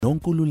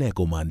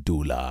Nonkululeko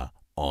Mantula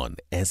on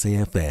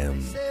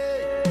SAFM.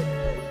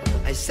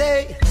 I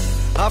say,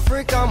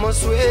 Africa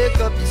must wake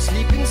up, the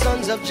sleeping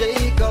sons of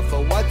Jacob,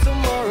 for what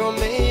tomorrow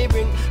may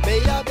bring.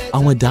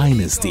 Our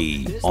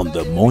dynasty on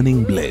the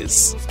Morning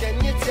Bliss.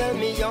 Can you tell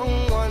me,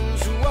 young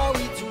ones, who are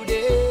we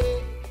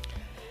today?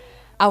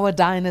 Our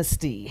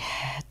dynasty.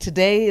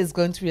 Today is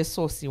going to be a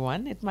saucy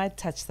one. It might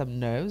touch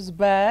some nerves,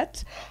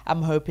 but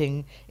I'm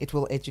hoping it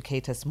will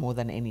educate us more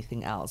than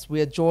anything else.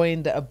 We are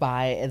joined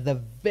by the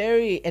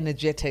very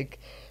energetic,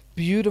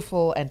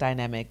 beautiful and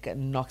dynamic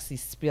Noxy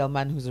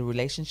Speelman, who's a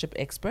relationship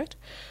expert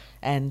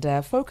and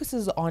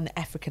focuses on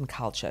African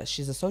culture.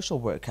 She's a social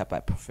worker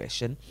by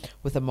profession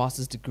with a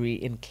master's degree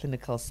in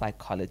clinical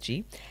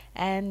psychology,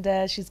 and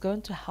she's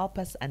going to help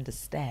us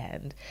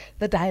understand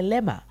the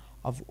dilemma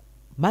of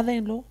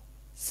mother-in-law,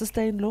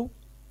 sister-in-law,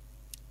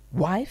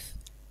 wife,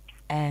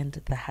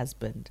 and the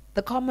husband.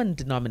 The common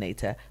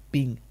denominator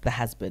being the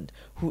husband,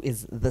 who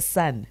is the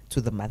son to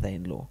the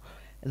mother-in-law,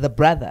 the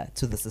brother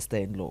to the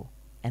sister-in-law,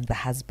 and the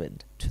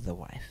husband to the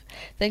wife.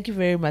 Thank you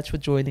very much for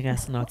joining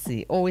us,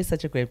 Noxy. Always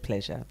such a great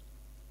pleasure.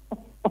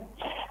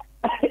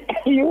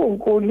 You,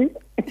 Nkuli.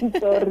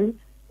 Sorry.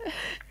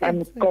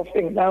 I'm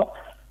coughing now.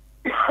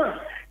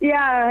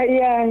 Yeah,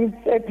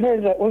 it's a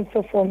pleasure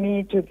also for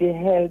me to be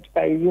held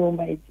by you,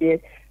 my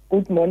dear.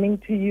 Good morning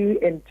to you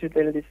and to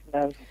the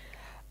listeners.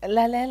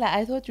 Lalela,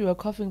 I thought you were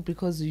coughing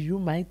because you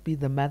might be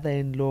the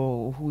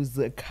mother-in-law who's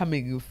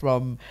coming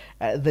from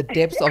the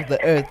depths of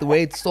the earth where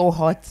it's so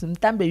hot.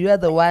 Mtambe, you are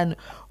the one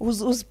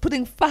who's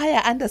putting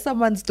fire under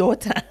someone's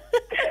daughter.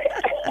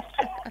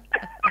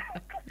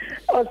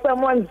 Or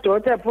someone's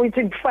daughter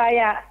putting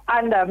fire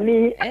under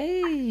me.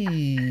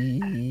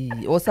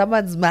 Hey, or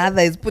someone's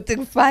mother is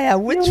putting fire.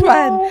 Which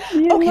one?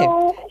 Okay,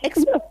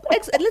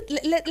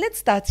 let's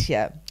start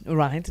here,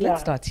 right? Yeah.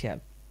 Let's start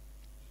here.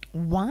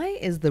 Why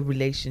is the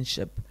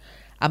relationship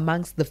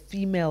amongst the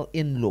female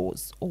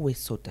in-laws always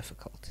so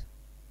difficult?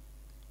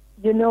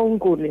 You know,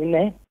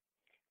 Nkuli,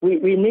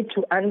 we need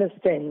to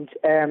understand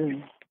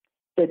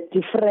the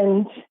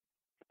different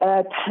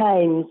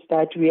times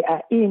that we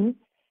are in.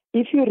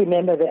 If you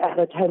remember the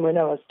other time when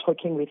I was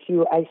talking with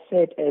you, I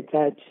said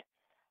that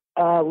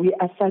we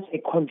are such a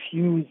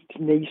confused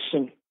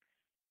nation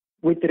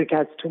with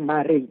regards to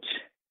marriage,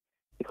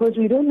 because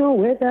we don't know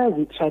whether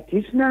we're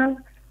traditional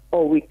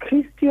or we're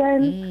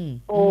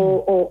Christian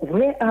or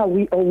where are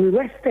we, or we're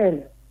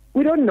Western.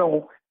 We don't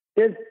know.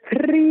 There's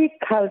three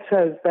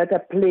cultures that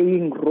are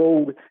playing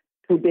role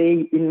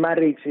today in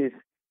marriages.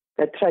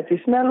 The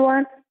traditional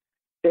one,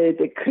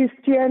 the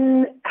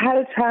Christian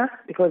culture,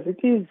 because it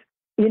is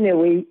in a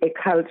way a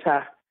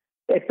culture,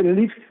 a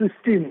belief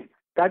system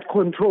that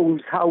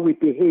controls how we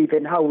behave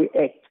and how we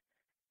act.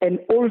 And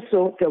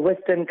also the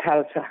Western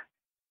culture.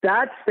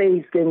 That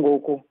says,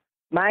 Kengoku,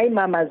 my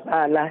mama's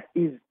Allah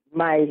is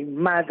my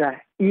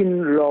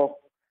mother-in-law.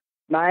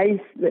 My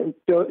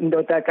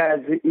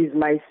ndodakazi is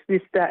my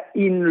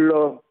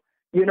sister-in-law,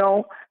 you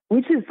know,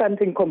 which is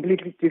something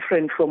completely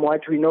different from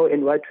what we know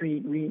and what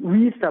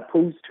we're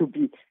supposed to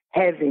be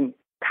having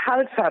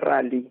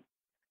culturally.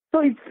 So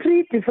it's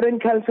three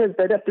different cultures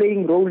that are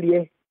playing role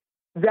here.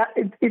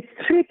 It's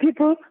three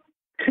people,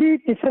 three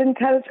different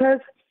cultures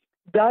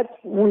that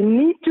we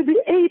need to be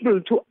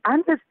able to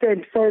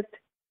understand first.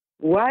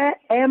 Where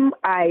am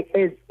I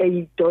as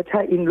a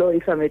daughter-in-law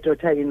if I'm a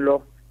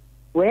daughter-in-law?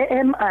 Where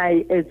am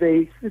I as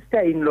a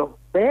sister-in-law?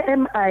 Where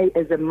am I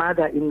as a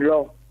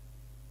mother-in-law?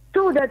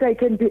 So that I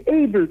can be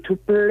able to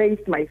place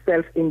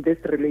myself in this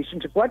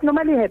relationship. What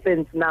normally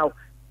happens now,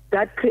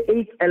 that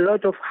creates a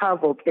lot of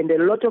havoc and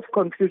a lot of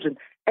confusion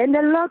and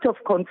a lot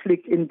of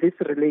conflict in this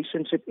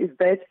relationship, is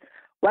that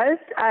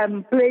whilst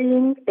I'm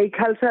playing a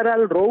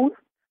cultural role,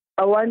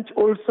 I want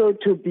also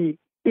to be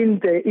in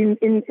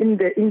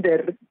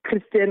the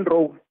Christian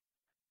role.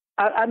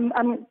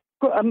 I'm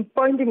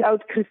pointing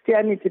out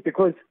Christianity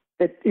because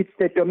it's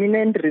the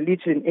dominant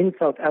religion in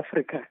South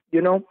Africa,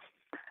 you know.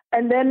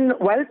 And then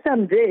whilst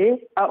I'm there,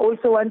 I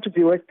also want to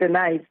be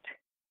westernized,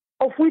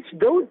 of which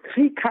those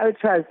three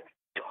cultures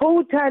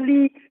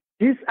totally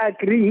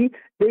disagree.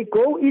 They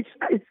go each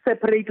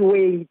separate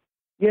way,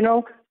 you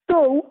know.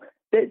 So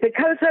the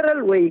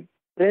cultural way,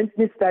 let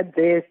me start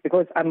there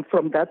because I'm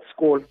from that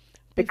school.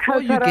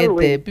 Before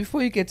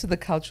you get to the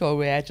cultural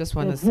way, I just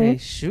want to say,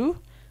 Shu,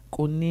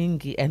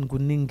 Kuningi and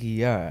Kuningi,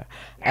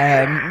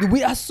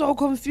 we are so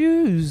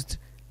confused.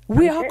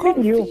 We are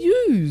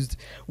confused.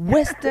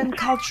 Western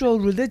cultural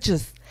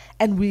religious,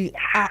 and we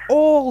are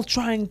all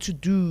trying to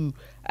do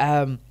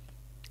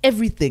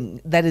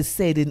everything that is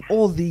said in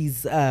all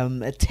these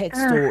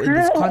texts or in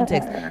this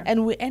context,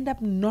 and we end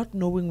up not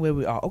knowing where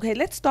we are. Okay,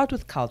 let's start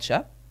with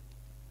culture.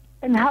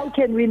 And how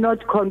can we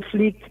not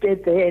conflict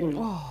at the end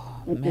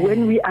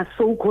when we are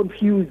so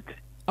confused?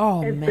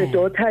 The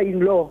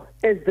daughter-in-law,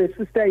 as the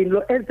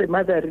sister-in-law, as the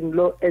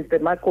mother-in-law, as the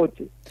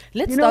makoti.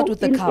 Let's start with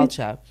the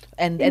culture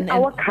and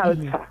our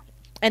culture.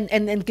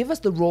 And give us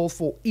the role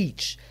for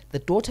each: the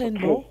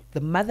daughter-in-law,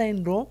 the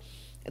mother-in-law,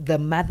 the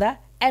mother,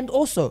 and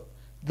also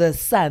the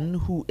son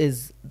who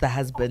is the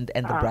husband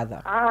and the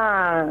brother.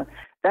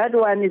 That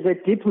one is a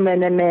deep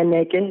mene,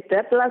 okay?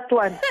 That last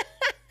one.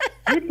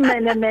 Deep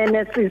mene,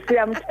 sissy,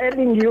 I'm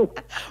telling you.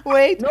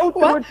 Wait, No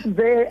what? truth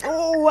there.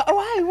 Oh,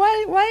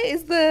 why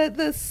is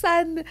the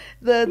son,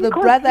 the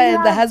Because brother he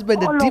and the loves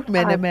husband a all deep of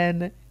us.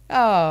 man?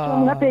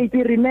 Tonga Oh,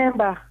 baby,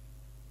 remember,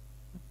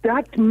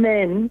 that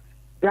man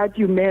that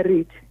you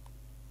married,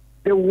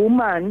 the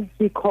woman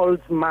he calls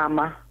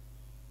mama,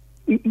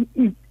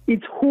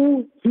 it's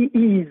who he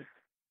is.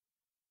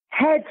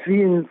 Her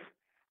genes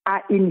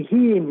are in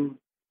him.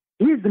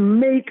 His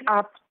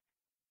makeup,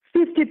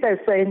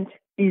 50%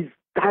 is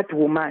that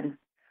woman.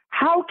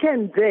 How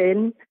can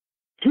then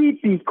he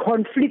be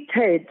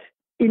conflicted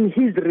in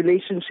his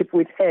relationship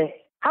with her?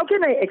 How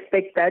can I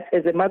expect that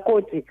as a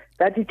Makoti,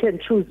 that he can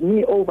choose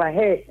me over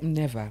her?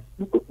 never.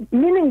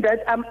 Meaning that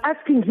I'm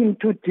asking him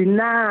to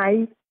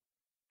deny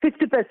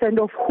 50%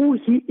 of who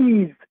he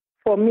is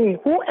for me.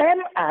 Who am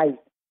I?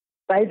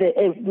 By the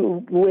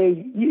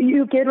way,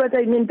 you get what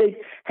I mean?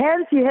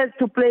 Hence, he has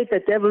to play the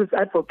devil's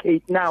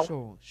advocate now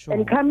Sure.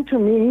 and come to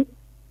me.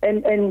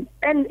 And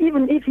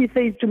even if he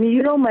says to me,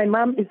 you know, my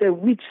mom is a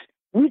witch,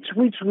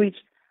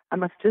 I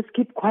must just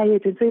keep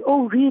quiet and say,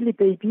 oh, really,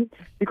 baby?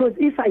 Because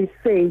if I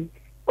say,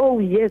 oh,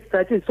 yes,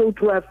 that is so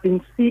true, I've been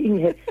seeing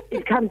her,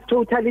 it comes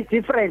totally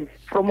different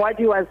from what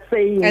you are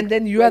saying. And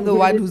then you are the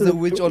one who's a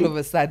witch all of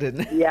a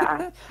sudden.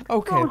 Yeah.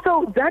 Okay.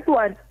 So that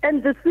one,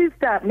 and the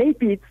sister,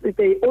 maybe it's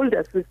the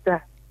older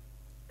sister,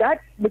 that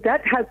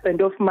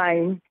husband of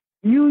mine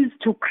used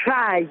to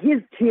cry.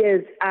 His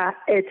tears are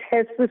at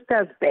her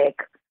sister's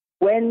back.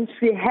 When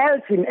she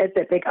held him at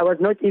the back, I was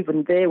not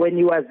even there when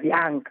he was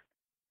young.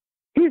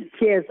 His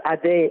tears are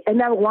there,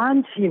 and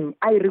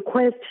I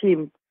request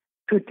him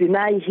to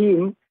deny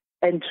him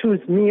and choose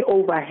me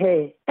over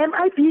her. Am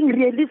I being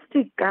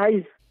realistic,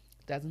 guys?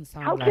 Doesn't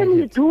sound How like can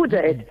he it. do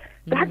that?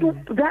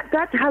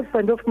 That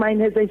husband of mine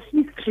has a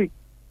history.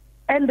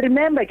 And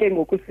remember,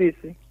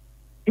 Kengokusisi,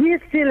 he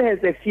still has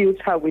a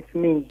future with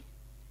me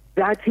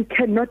that he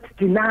cannot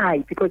deny,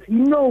 because he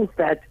knows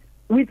that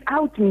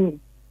without me,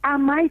 I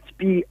might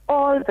be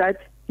all that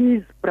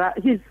his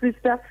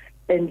sister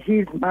and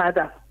his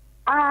mother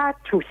are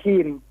to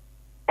him.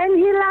 And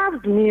he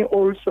loves me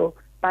also,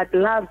 but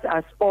loves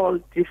us all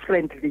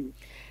differently.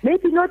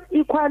 Maybe not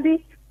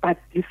equally, but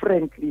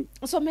differently.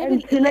 So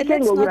maybe and let's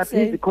we not are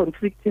say busy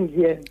conflicting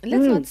here.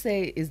 let's not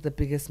say is the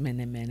biggest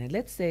mene.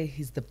 Let's say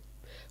he's the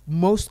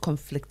most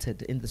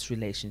conflicted in this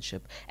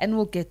relationship, and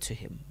we'll get to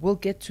him. We'll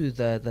get to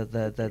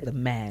the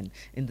man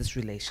in this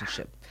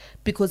relationship,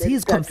 because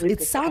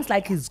it sounds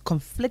like he's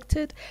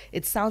conflicted.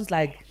 It sounds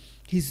like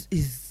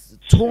he's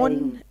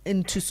torn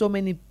into so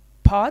many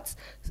parts,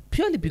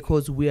 purely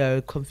because we are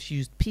a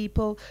confused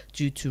people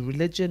due to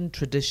religion,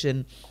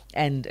 tradition,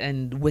 and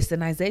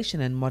westernization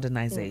and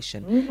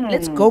modernization.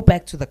 Let's go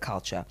back to the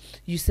culture.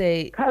 You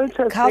say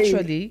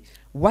culturally,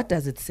 what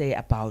does it say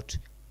about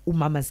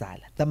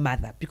Umamazala, the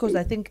mother? Because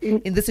I think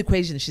in this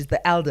equation, she's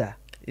the elder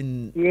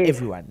in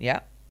everyone, yeah?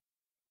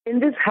 In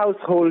this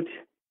household,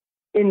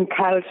 in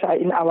culture,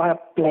 in our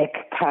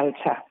black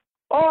culture,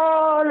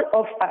 all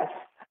of us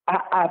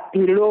are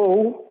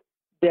below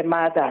the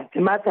mother.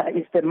 The mother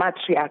is the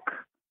matriarch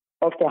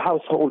of the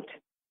household.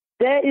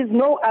 There is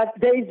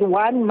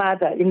one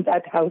mother in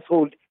that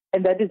household,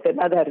 and that is the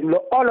mother-in-law.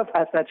 All of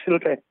us are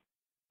children.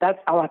 That's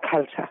our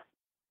culture.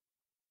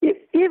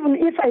 Even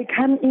if I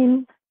come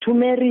in to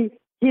marry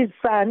his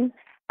son,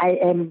 I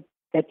am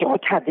the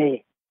daughter there.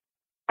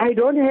 I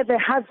don't have a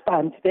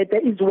husband. There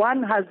is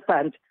one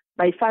husband,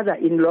 my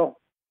father-in-law.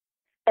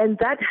 And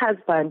that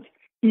husband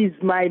is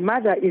my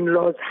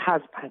mother-in-law's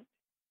husband.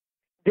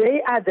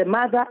 They are the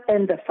mother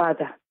and the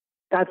father.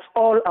 That's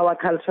all our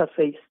culture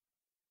says.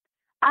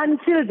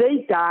 Until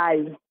they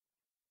die,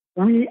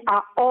 we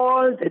are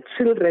all the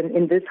children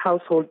in this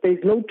household.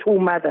 There's no two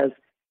mothers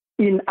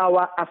in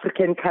our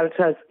African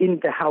cultures in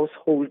the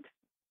household.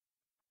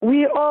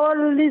 We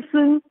all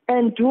listen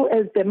and do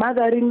as the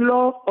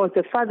mother-in-law or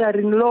the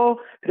father-in-law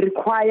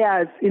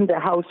requires in the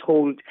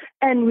household.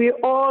 And we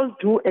all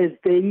do as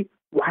they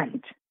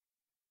want.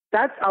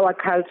 That's our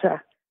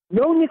culture.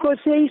 No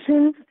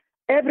negotiations.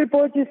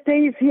 Everybody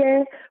stays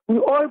here. We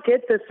all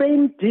get the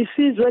same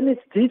dishes when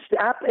it's dished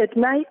up at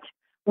night.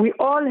 We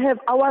all have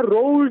our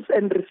roles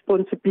and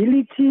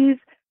responsibilities.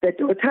 The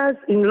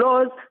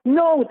daughters-in-laws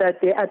know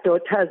that they are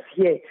daughters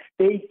here.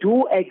 They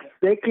do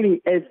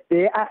exactly as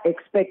they are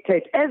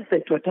expected, as the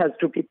daughters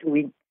to be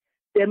doing.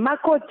 The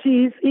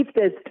Makotis, if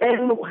there's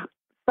 10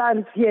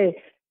 sons here,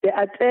 there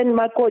are 10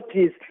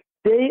 Makotis.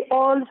 They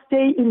all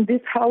stay in this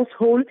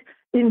household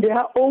in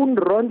their own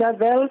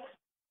rondavels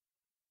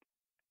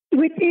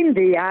within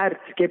the yard,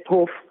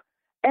 Kepof.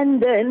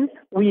 And then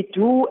we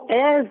do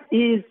as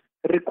is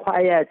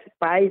required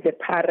by the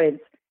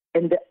parents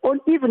and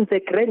even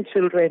the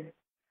grandchildren.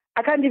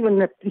 I can't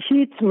even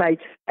hit my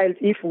child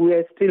if we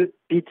were still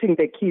beating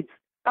the kids.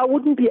 I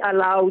wouldn't be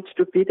allowed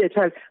to beat a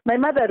child. My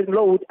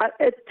mother-in-law would,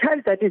 a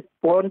child that is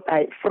born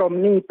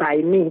from me, by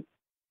me.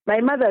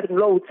 My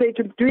mother-in-law would say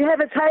to me, do you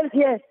have a child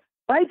here?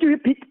 Why do you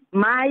beat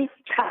my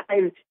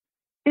child?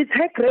 It's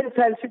her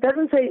grandchild. She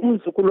doesn't say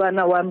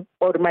umzukulwana wam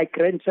or my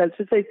grandchild.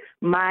 She says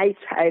my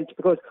child,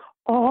 because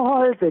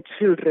all the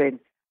children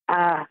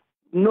are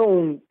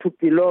known to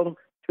belong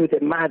to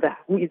the mother,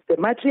 who is the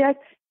matriarch,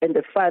 and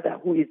the father,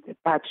 who is the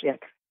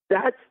patriarch.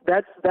 That's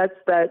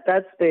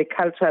the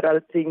cultural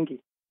thingy.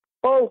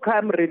 Oh,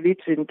 come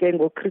religion,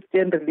 Kengo,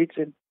 Christian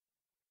religion.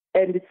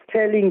 And it's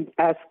telling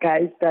us,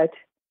 guys, that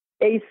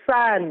a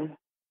son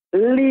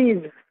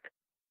lives,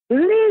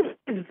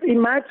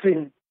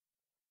 imagine,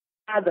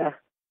 father,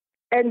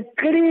 and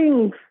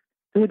clings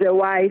to the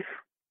wife,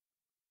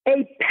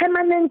 a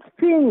permanent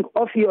thing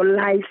of your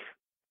life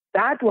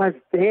that was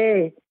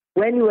there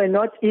when you were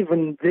not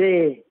even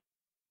there.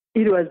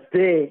 It was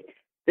there.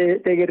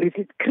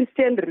 The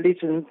Christian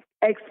religion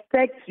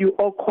expects you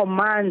or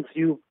commands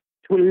you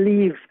to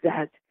leave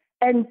that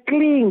and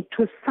cling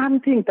to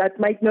something that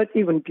might not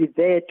even be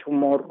there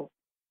tomorrow.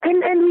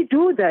 And we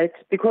do that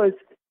because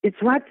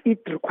it's what it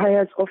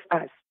requires of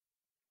us.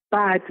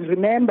 But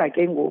remember,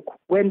 Kengoku,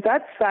 when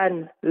that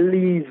son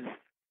leaves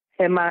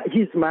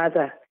his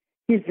mother,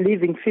 he's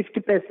leaving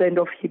 50%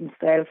 of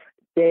himself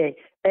there,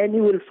 and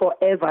he will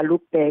forever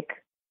look back.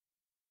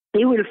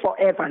 He will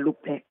forever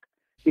look back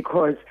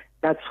because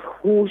that's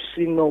who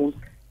she knows.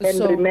 And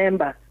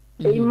remember,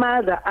 a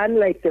mother,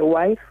 unlike the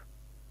wife,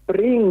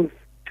 brings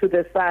to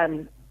the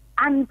son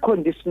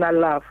unconditional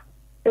love.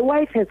 The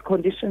wife has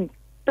conditions.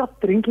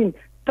 Stop drinking.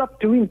 Stop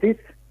doing this.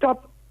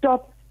 Stop.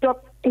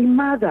 A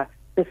mother,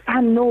 the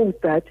son knows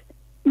that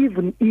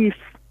even if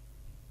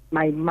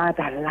my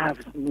mother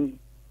loves me,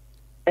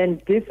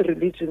 and this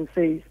religion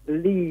says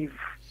live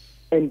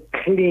and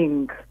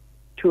cling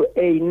to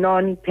a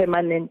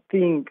non-permanent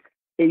thing,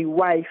 a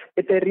wife.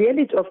 The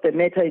reality of the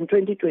matter in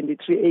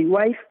 2023, a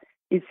wife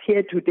is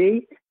here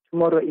today,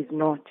 tomorrow is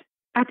not.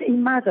 But a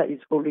mother is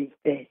always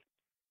there.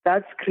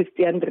 That's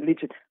Christian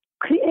religion.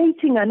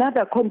 Creating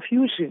another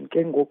confusion,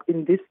 Kengok,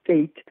 in this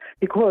state,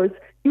 because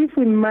if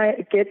we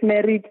might get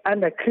married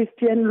under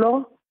Christian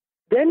law,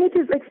 then it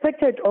is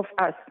expected of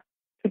us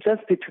to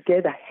just be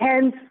together.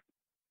 Hence,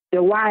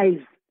 the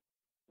wives,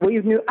 when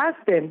you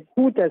ask them,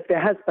 who does the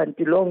husband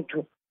belong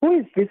to? Who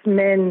is this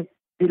man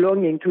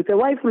belonging to? The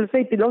wife will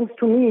say, belongs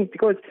to me,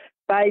 because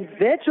by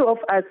virtue of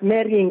us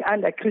marrying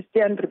under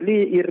Christian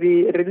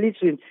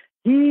religion,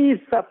 he is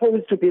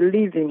supposed to be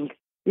leaving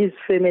his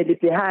family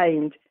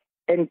behind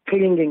and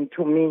clinging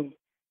to me.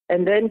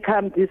 And then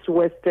come this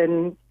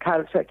Western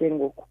culture,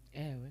 Kengoku.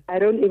 I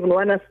don't even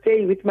want to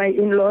stay with my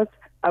in-laws.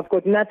 I've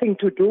got nothing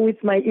to do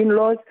with my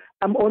in-laws.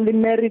 I'm only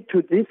married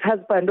to this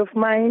husband of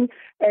mine,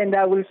 and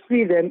I will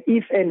see them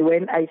if and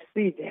when I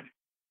see them.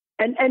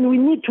 And we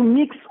need to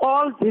mix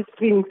all these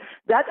things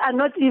that are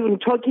not even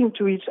talking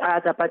to each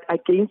other, but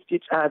against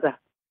each other,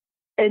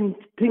 and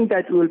think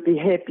that we'll be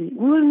happy.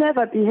 We will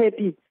never be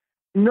happy,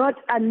 not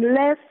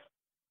unless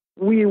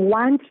we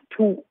want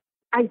to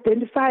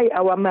identify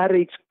our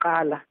marriage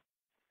color.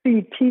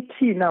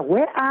 Now,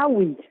 where are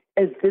we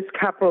as this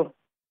couple?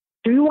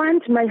 Do you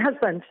want my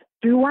husband?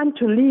 Do you want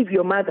to leave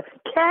your mother?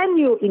 Can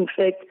you, in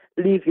fact,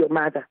 leave your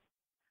mother?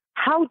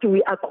 How do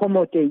we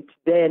accommodate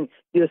then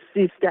your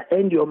sister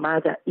and your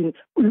mother?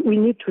 We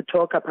need to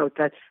talk about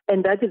that.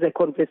 And that is a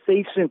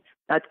conversation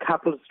that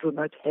couples do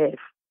not have.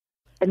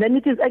 And then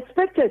it is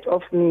expected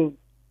of me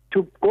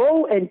to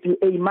go and be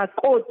a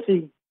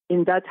makoti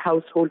in that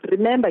household.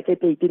 Remember,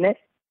 Keteiine,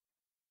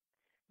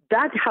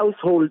 that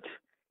household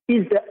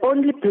is the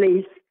only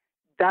place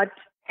that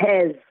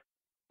has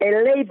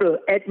a label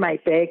at my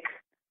back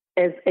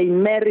as a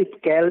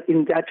married girl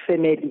in that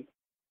family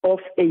of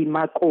a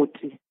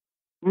makoti.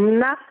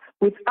 Now,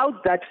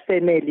 without that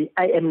family,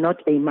 I am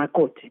not a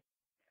makoti.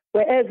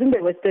 Whereas in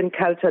the Western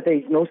culture, there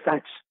is no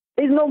such.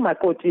 There is no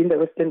makoti in the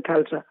Western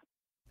culture.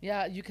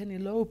 Yeah, you can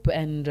elope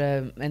and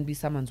be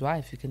someone's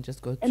wife. You can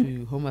just go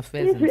to Home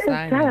Affairs and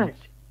sign.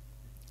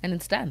 And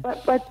it's done.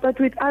 But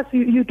with us,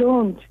 you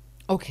don't.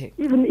 Okay.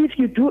 Even if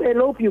you do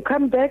elope, you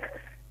come back,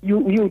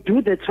 you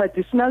do the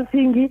traditional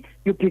thingy,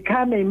 you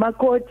become a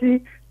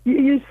makoti.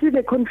 You see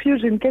the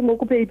confusion,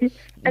 Kengoku baby.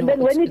 And then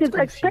when it is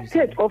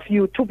expected of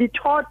you to be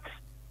taught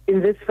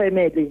in this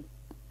family,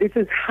 this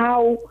is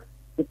how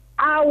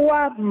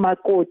our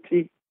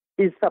makoti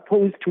is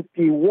supposed to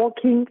be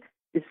walking,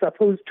 is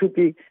supposed to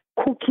be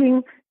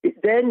cooking,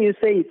 then you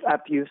say it's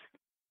abuse.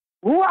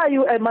 Who are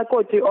you a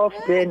makoti of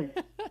then?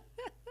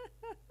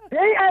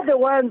 They are the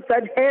ones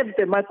that have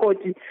the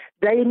makoti.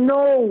 They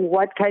know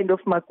what kind of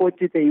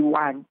makoti they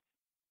want.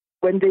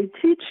 When they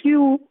teach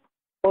you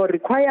or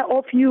require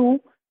of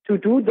you to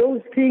do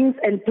those things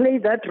and play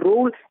that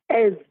role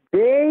as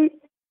they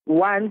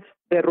want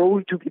the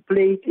role to be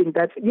played in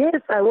that.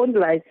 Yes, I won't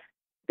lie.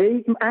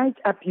 They might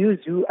abuse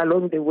you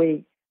along the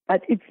way,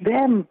 but it's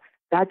them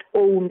that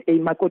own a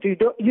makoti.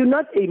 You're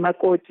not a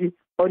makoti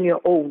on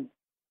your own.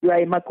 You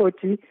are a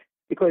makoti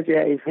because you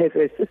have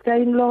a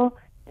sister-in-law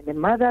and a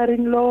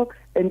mother-in-law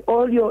and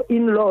all your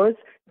in-laws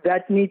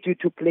that need you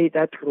to play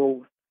that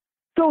role.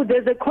 So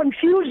there's a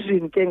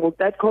confusion, Kengo,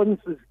 that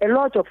causes a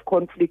lot of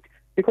conflict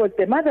because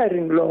the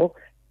mother-in-law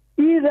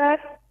either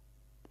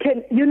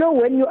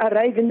when you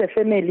arrive in the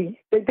family,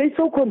 they're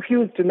so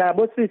confused now.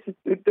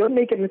 Don't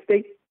make a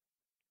mistake.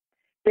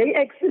 They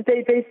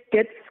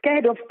get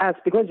scared of us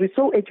because we're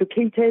so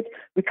educated.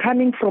 We're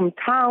coming from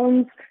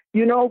towns,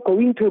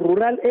 going to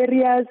rural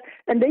areas,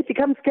 and they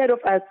become scared of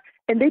us,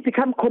 and they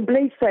become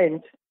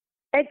complacent,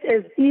 act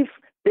as if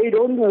they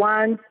don't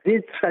want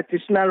these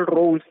traditional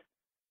roles.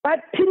 But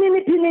 2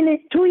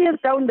 years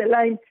down the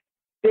line,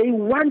 they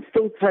want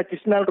those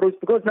traditional roles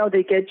because now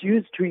they get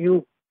used to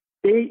you.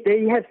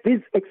 They have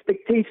these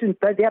expectations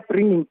that they are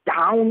bringing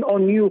down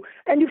on you.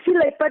 And you feel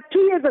like, but 2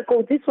 years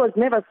ago, this was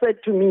never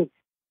said to me.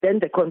 Then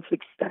the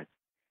conflict starts.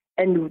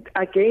 And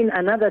again,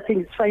 another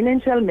thing is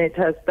financial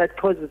matters that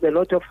causes a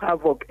lot of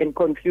havoc and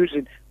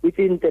confusion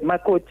within the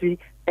Makoti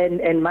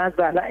and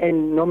Mazala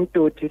and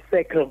Nomtoti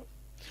circle.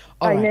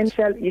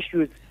 Financial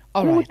issues.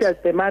 Who does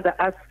the mother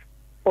ask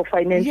for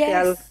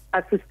financial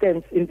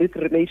assistance in this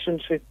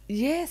relationship?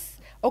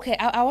 Yes. Okay,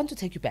 I want to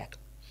take you back.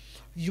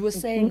 You were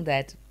saying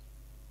that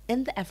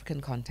in the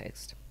African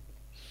context,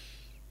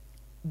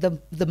 the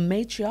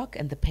matriarch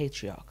and the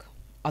patriarch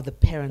are the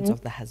parents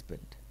of the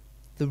husband.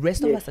 The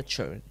rest of us are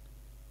children.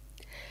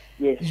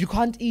 Yes. You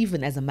can't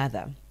even, as a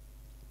mother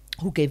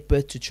who gave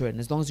birth to children,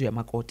 as long as you're a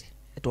makoti,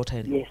 a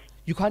daughter-in-law,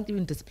 you can't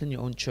even discipline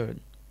your own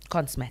children. You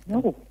can't smack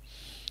them. No.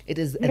 It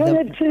is You don't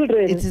have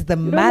children. It is the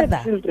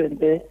mother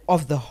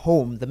of the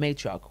home, the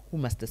matriarch, who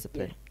must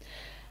discipline.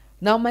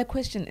 Now, my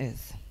question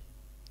is,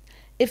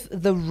 if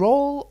the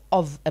role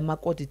of a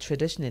makoti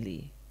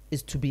traditionally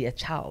is to be a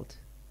child,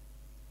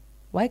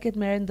 why get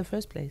married in the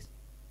first place?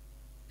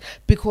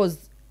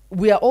 Because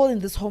we are all in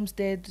this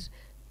homestead.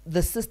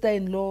 The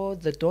sister-in-law,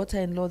 the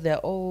daughter-in-law, they're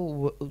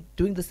all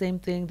doing the same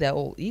thing. They're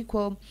all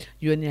equal.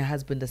 You and your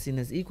husband are seen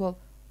as equal.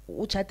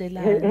 Have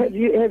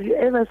you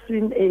ever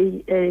seen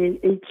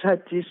a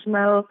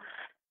traditional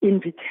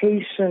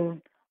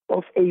invitation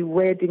of a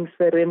wedding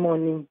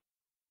ceremony?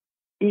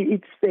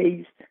 It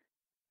says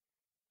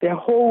the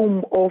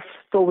home of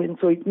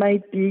so-and-so, it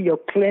might be your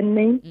clan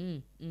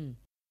name,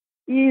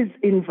 is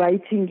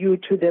inviting you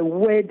to the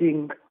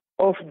wedding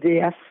of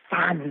their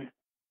son.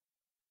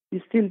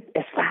 You're still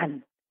a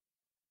son.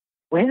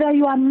 Whether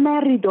you are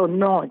married or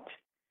not,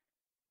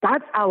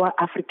 that's our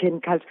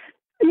African culture.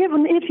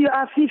 Even if you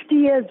are 50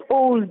 years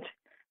old,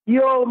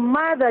 your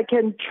mother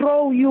can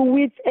throw you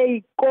with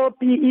a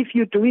copy if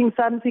you're doing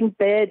something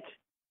bad.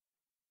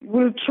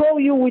 Will throw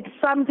you with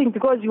something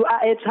because you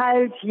are a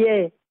child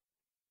here.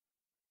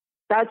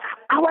 That's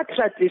our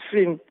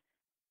tradition.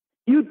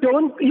 You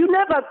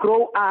never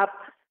grow up.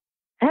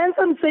 Hence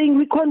I'm saying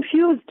we're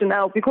confused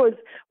now because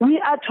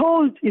we are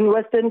told in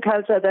Western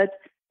culture that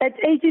at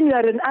 18 you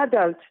are an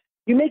adult.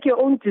 You make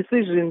your own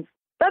decisions.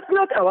 That's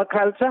not our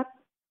culture.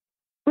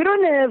 We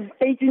don't have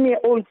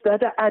 18-year-olds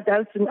that are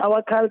adults in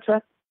our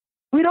culture.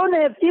 We don't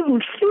have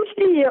even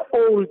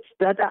 50-year-olds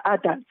that are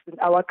adults in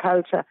our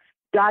culture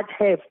that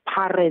have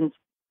parents.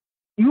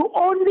 You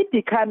only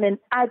become an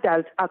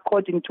adult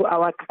according to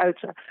our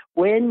culture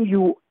when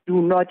you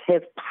do not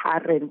have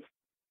parents.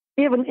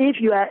 Even if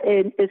you are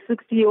a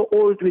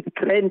 60-year-old with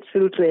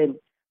grandchildren,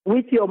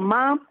 with your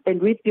mom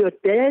and with your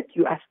dad,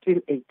 you are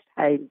still a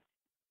child.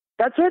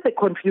 That's where the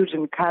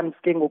confusion comes,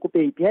 Kengoku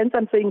baby. Hence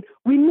I'm saying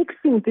we're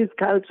mixing these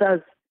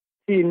cultures,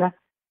 Tina,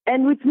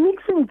 and with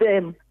mixing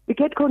them, we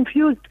get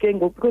confused,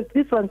 Kengo, because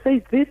this one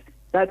says this,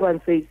 that one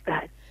says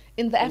that.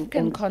 In the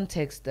African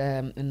context,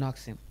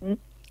 Noxy,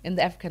 in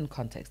the African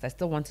context, I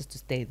still want us to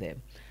stay there.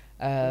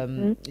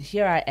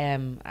 Here I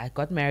am, I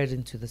got married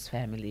into this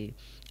family.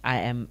 I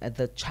am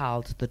the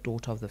child, the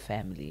daughter of the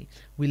family.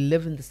 We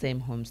live in the same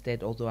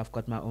homestead, although I've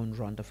got my own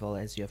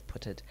rondaville, as you have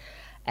put it.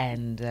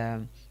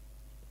 And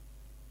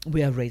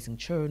we are raising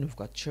children, we've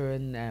got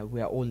children,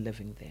 we are all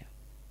living there.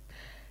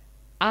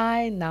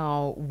 I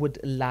now would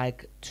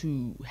like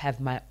to have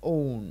my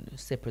own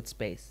separate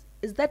space.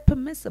 Is that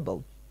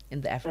permissible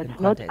in the African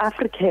context? Not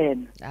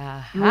African.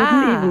 You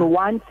wouldn't even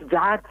want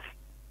that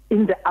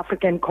in the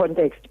African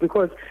context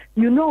because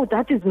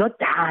that is not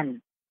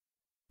done.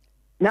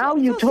 Now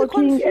you're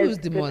talking as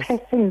the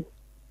person.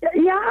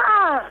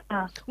 Yeah.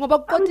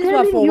 But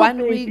for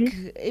 1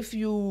 week, if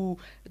you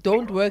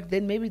don't work,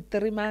 then maybe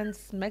 3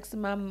 months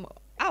maximum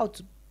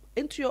out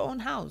into your own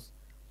house.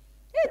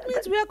 It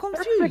means we are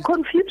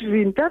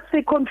confused. That's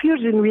the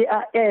confusion we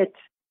are at.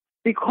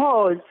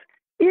 Because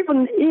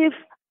even if,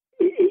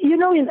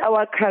 in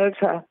our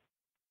culture,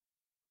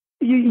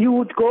 you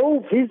would go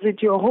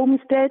visit your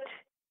homestead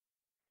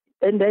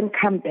and then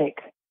come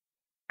back.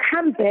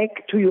 Come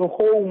back to your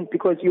home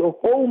because your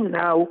home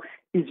now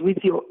is with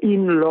your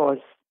in-laws.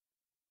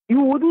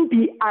 You wouldn't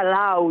be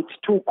allowed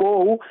to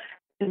go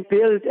and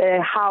build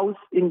a house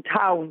in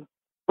town.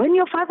 When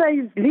your father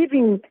is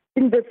living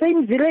in the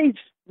same village,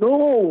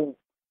 no.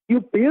 You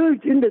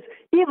build in this,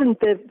 even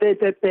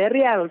the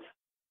burials,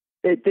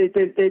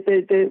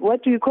 the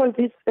what do you call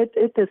this at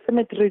the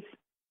cemeteries?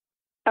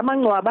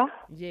 Amangwaba?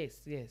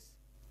 Yes. Yeah.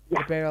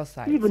 The burial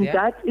sites. Even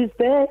that is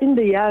there in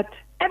the yard.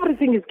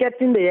 Everything is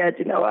kept in the yard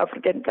in our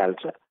African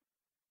culture.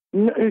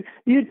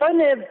 We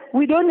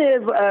don't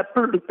have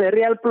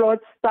burial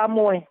plots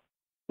somewhere.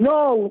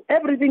 No,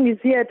 everything is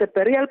here. The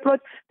burial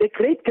plot, the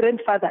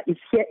great-grandfather is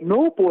here.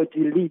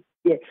 Nobody lives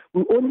here.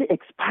 We only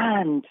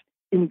expand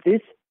in this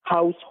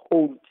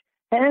household.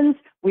 Hence,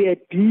 we are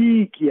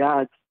big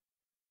yards.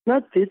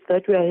 Not this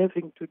that we are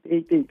having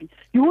today, baby.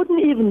 You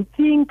wouldn't even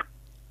think,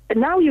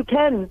 now you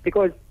can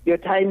because your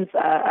times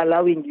are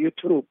allowing you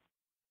to.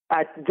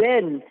 But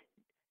then,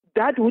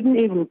 that wouldn't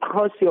even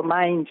cross your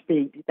mind,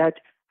 baby, that,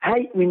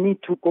 hey, we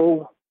need to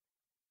go.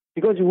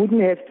 Because you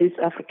wouldn't have this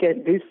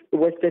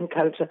Western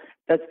culture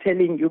that's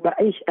telling you, but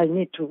I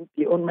need to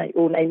be on my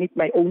own. I need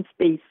my own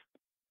space.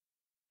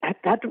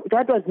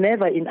 That was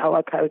never in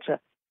our culture.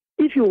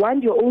 If you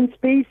want your own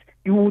space,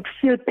 you would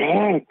feel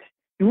bad.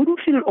 You wouldn't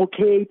feel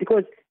okay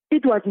because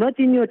it was not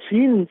in your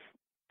genes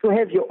to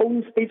have your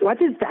own space. What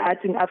is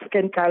that in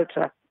African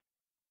culture?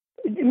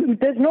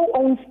 There's no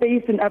own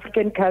space in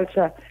African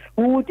culture.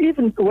 We would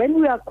even,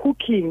 when we are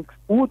cooking,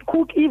 we would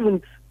cook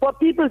even for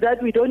people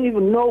that we don't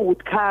even know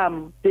would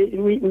come. There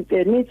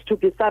needs to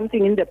be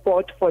something in the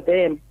pot for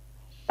them.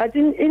 But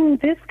in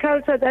this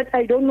culture that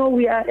I don't know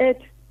we are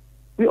at,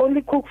 we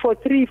only cook for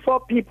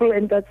 3-4 people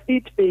and that's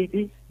it,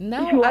 baby.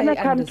 Now if you want to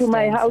come to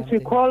my house, something. you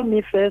call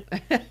me first.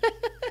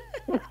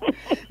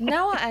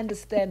 Now I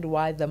understand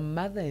why the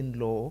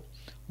mother-in-law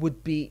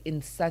would be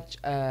in such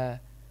a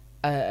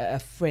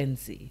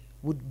frenzy,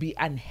 would be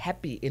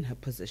unhappy in her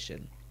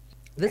position.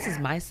 This is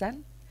my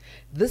son.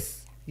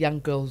 This young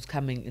girl who's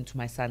coming into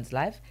my son's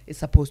life is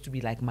supposed to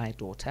be like my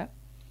daughter.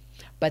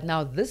 But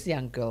now this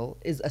young girl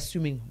is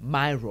assuming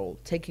my role,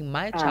 taking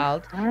my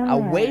child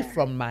away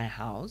from my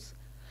house,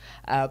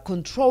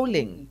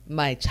 controlling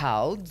my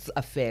child's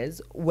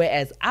affairs,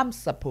 whereas I'm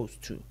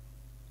supposed to.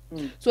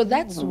 So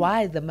that's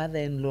why the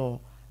mother-in-law,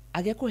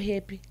 ageko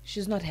happy,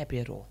 she's not happy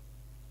at all.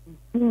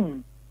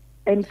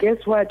 And guess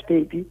what,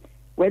 baby?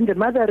 When the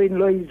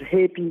mother-in-law is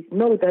happy,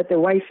 know that the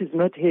wife is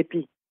not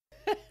happy.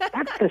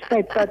 That's the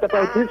sad part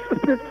about this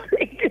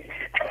thing.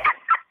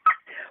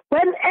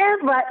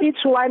 Whenever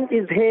each one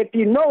is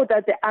happy, know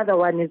that the other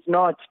one is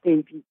not,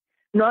 baby.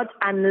 Not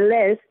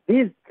unless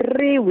these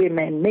 3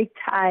 women make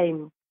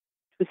time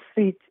to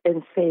sit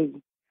and say,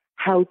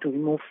 how do we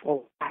move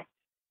forward?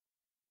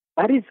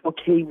 What is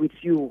okay with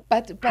you?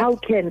 But how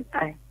can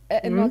I?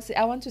 Noxy,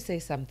 I want to say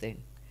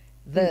something.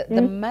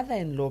 The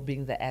mother-in-law,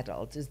 being the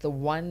adult, is the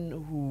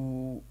one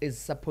who is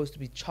supposed to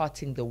be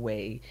charting the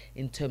way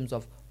in terms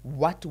of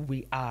what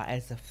we are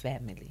as a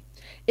family.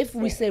 If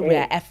we say we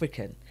are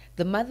African,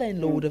 the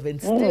mother-in-law would have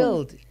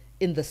instilled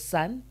in the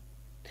son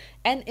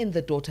and in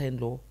the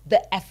daughter-in-law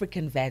the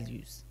African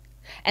values.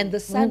 And the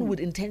son would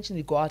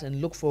intentionally go out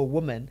and look for a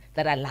woman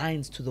that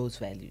aligns to those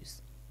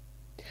values.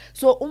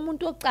 So,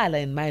 umuntu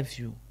oqala, in my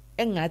view,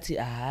 engathi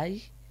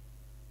hayi,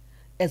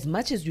 as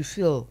much as you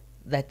feel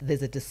that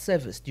there's a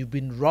disservice, you've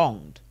been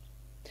wronged,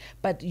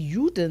 but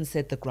you didn't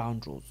set the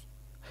ground rules.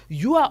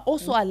 You are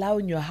also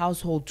allowing your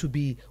household to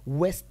be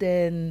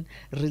Western,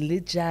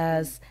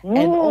 religious,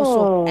 and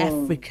also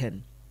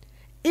African.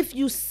 If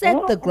you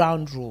set the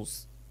ground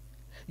rules,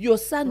 your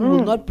son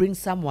will not bring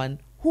someone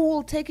who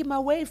will take him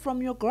away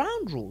from your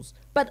ground rules.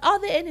 But are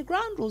there any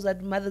ground rules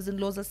that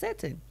mothers-in-laws are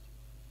setting?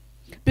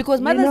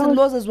 Because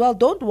mothers-in-laws as well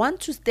don't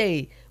want to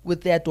stay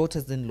with their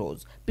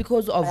daughters-in-laws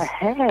because of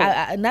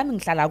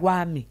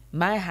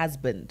my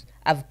husband.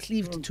 I've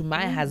cleaved to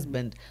my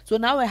husband. So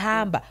now we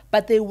hamba,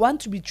 but they want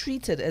to be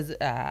treated as we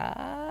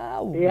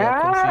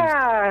are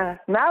confused.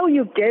 Now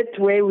you get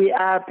where we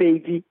are,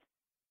 baby.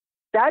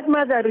 That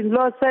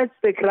mother-in-law sets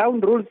the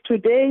ground rules.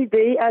 Today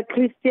they are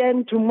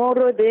Christian,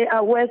 tomorrow they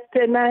are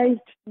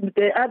Westernized,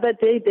 the other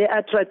day they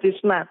are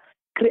traditional,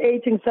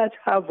 creating such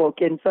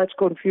havoc and such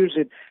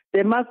confusion.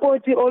 The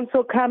Makoti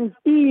also comes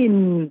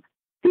in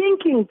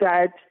thinking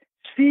that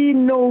she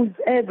knows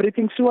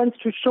everything. She wants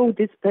to show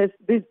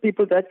these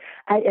people that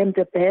I am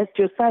the best.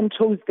 Your son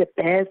chose the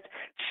best.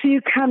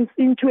 She comes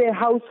into a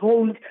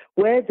household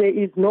where there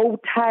is no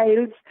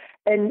tiles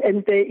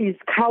and there is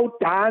cow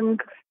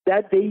dung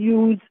that they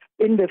use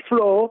in the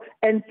floor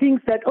and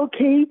thinks that,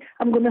 okay,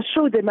 I'm going to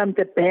show them I'm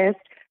the best.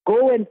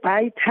 Go and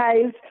buy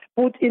tiles,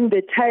 put in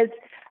the tiles.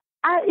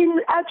 In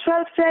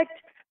actual fact,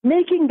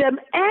 making them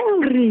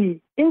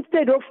angry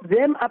instead of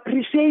them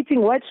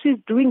appreciating what she's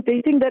doing.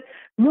 They think that,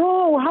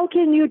 no, how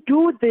can you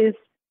do this?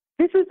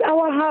 This is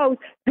our house.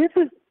 This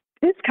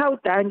cow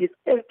dung is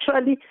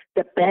actually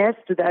the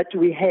best that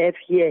we have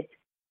here.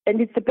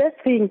 And it's the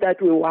best thing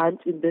that we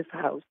want in this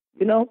house,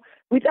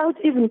 without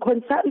even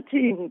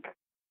consulting.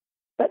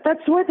 But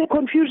that's where the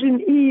confusion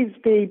is,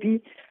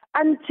 baby.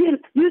 Until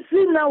you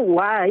see now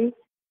why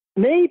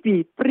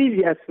maybe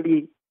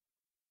previously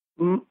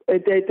the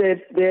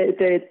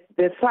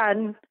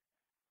son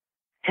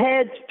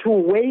had to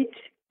wait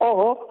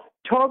or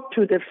talk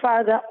to the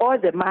father or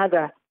the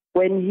mother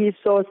when he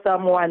saw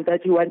someone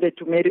that he wanted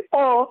to marry,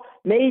 or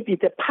maybe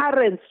the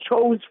parents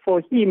chose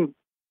for him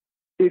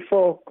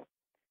before.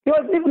 It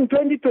was even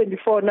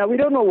 2024. Now, we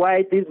don't know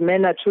why these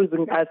men are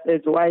choosing us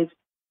as wives.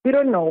 We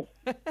don't know.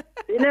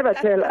 They never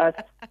tell us.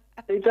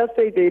 They just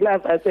say they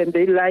love us and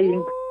they're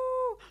lying.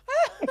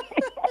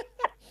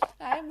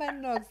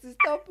 man, Noxy,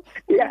 stop.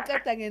 Yeah.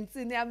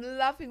 I'm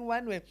laughing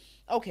one way.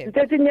 Okay.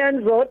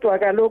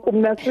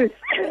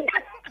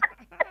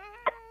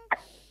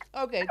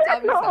 Okay,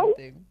 tell me No.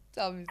 something.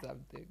 Tell me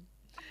something.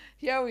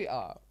 Here we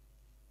are.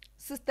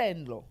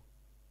 Sister-in-law.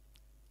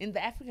 In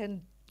the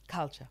African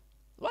culture,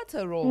 what's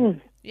her role?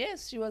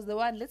 Yes, she was the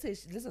one. Let's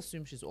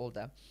assume she's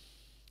older.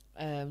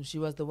 She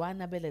was the one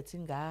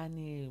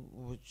Abeletingani,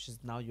 which is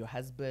now your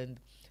husband.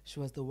 She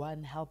was the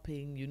one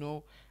helping,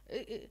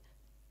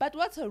 But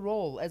what's her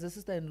role as a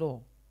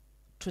sister-in-law,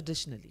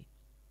 traditionally?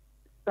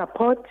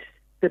 Support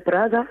the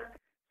brother,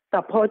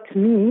 support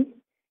me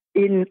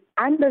in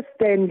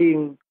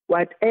understanding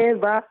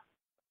whatever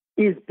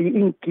is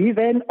being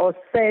given or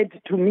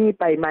said to me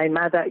by my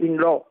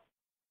mother-in-law.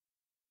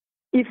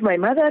 If my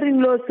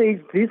mother-in-law says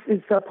this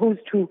is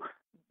supposed to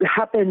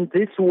happen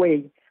this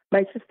way,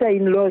 my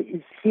sister-in-law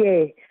is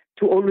here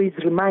to always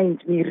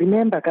remind me,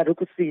 remember,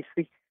 Karuku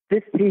Sisi,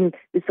 this thing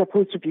is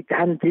supposed to be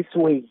done this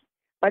way.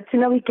 But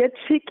we get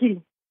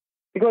cheeky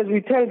because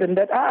we tell them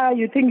that,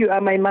 you think you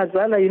are my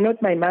mazala, you're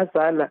not my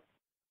mazala.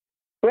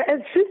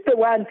 Whereas she's the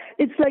one,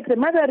 it's like the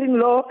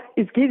mother-in-law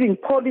is giving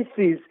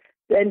policies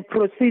and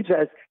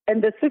procedures,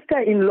 and the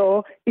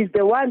sister-in-law is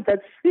the one that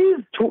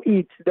sees to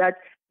it that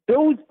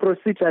those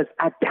procedures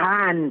are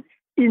done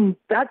in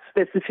that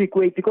specific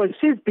way because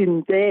she's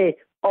been there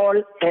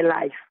all her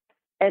life.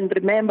 And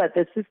remember,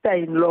 the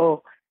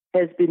sister-in-law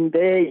has been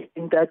there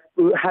in that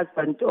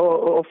husband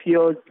of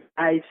yours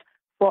life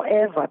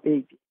forever,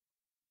 baby,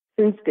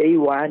 since day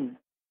one.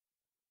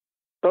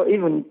 So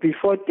even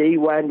before day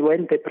one,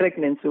 when the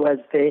pregnancy was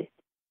there,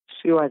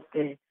 she was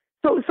there.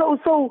 So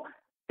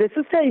the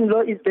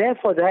sister-in-law is there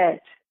for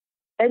that.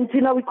 And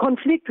we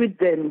conflict with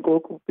them,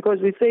 Goku, because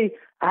we say,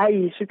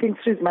 she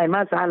thinks she's my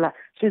mazala.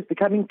 She's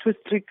becoming too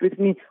strict with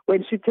me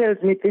when she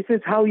tells me this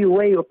is how you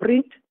wear your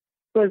print.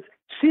 Because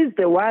she's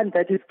the one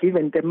that is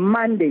given the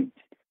mandate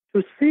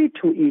to see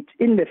to it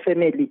in the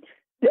family.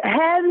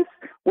 Hence,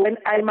 when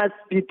I must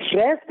be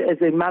dressed as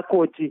a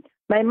makoti,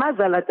 my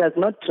mazala does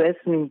not dress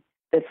me.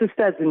 The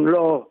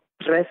sisters-in-law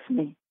dress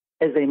me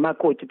as a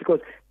makoti because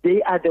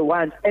they are the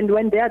ones. And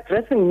when they are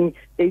dressing me,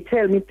 they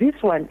tell me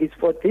this one is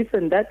for this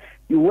and that.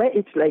 You wear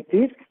it like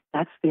this.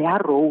 That's their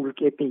role,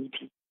 okay,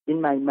 baby, in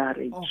my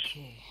marriage.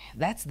 Okay,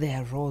 that's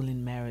their role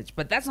in marriage.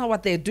 But that's not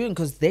what they're doing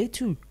because they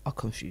too are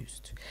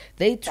confused.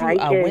 They too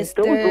are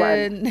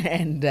Western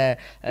and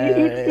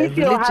if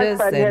your religious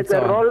husband and has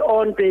so a role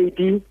on,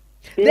 baby,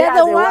 they're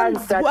are the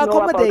ones that who know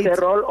accommodate. about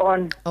the roll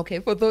on. Okay,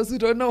 for those who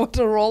don't know what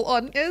a roll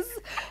on is,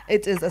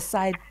 it is a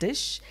side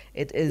dish.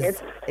 It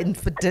is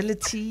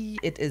infidelity.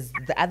 It is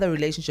the other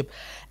relationship.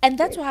 And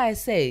that's why I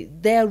say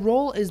their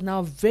role is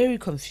now very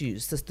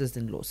confused,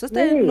 sisters-in-law.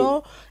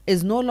 Sister-in-law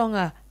is no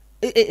longer,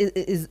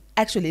 is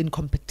actually in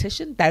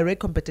competition,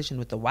 direct competition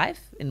with the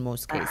wife in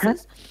most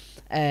cases.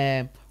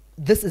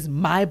 This is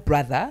my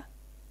brother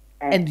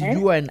and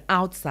you are an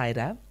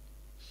outsider.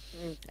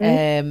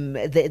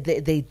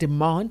 They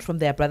demand from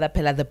their brother.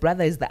 Pella, the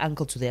brother is the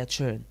uncle to their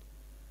children.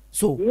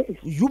 So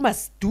you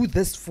must do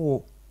this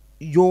for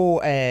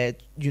your,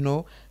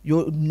 your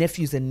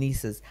nephews and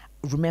nieces.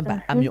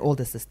 Remember, I'm your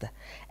older sister.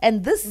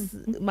 And this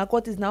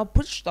Makoti is now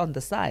pushed on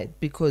the side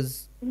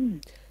because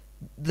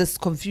this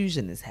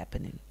confusion is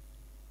happening.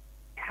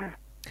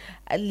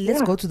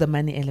 Let's go to the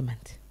money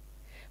element.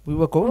 We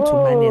were going to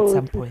money at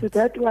some point. To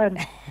that one.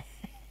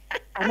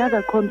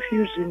 Another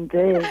confusion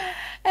there.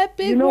 A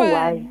big you know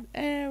one.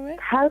 Why?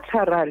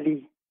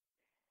 Culturally,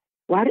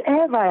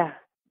 whatever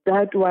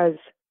that was,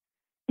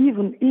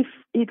 even if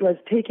it was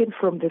taken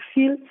from the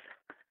fields,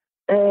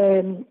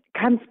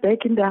 comes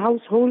back in the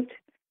household,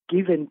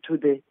 given to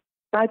the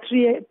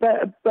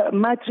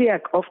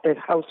matriarch of that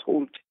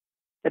household.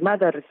 The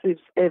mother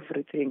receives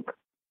everything,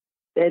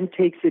 then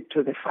takes it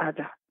to the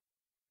father.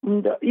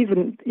 And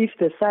even if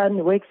the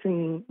son works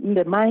in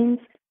the mines,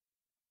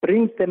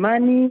 brings the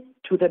money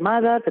to the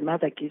mother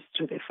gives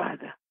to the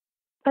father.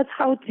 That's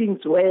how things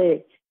were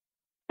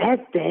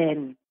back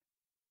then.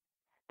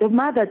 The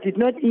mother did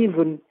not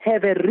even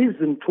have a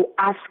reason to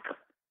ask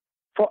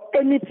for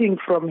anything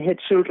from her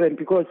children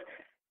because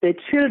the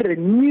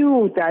children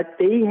knew that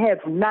they have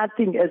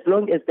nothing as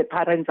long as the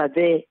parents are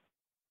there.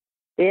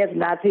 They have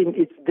nothing.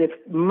 It's the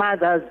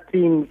mother's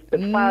things, the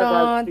father's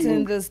Not things.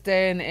 in this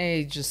day and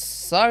age.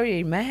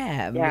 Sorry,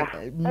 ma'am.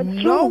 Yeah,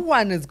 No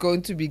one is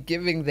going to be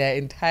giving their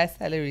entire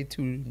salary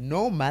to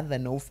no mother,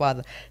 no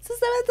father.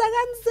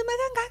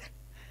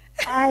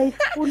 I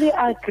fully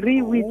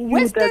agree with you.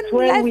 Western That's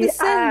where life we is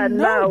saying are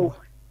no.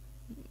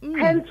 now.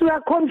 Hence, we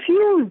are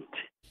confused.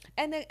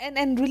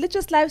 And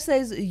religious life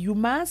says you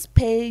must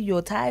pay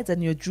your tithes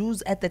and your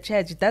dues at the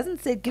church. It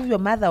doesn't say give your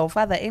mother or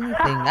father anything.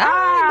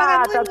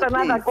 That's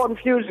another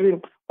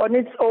confusion on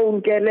its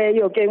own.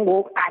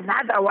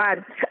 Another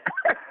one.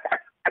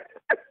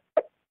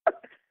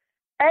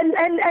 and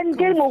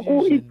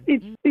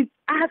it's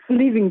us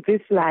living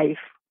this life.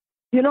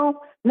 You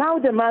know, now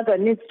the mother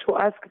needs to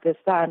ask the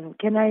son,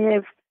 can I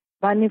have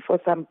money for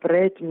some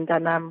bread? And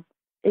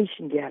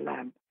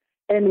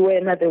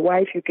when the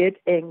wife, you get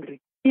angry.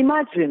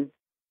 Imagine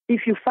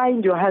if you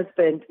find your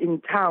husband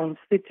in town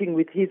sitting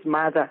with his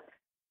mother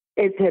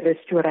at a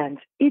restaurant,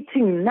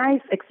 eating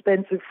nice,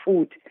 expensive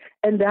food,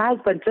 and the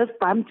husband just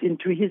bumped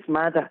into his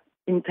mother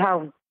in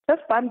town,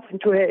 just bumped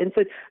into her and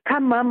said,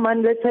 come, Mom,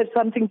 man, let's have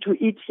something to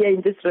eat here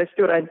in this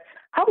restaurant.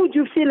 How would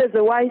you feel as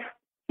a wife?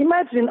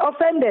 Imagine,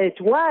 offended.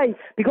 Why?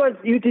 Because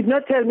you did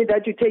not tell me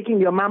that you're taking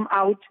your mom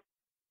out.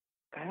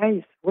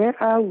 Guys,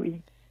 where are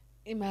we?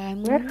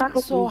 Man, Where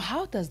are so we?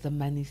 how does the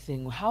money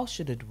thing, how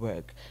should it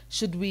work?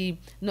 Should we,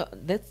 no,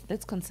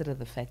 let's consider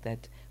the fact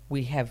that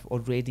we have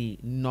already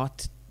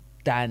not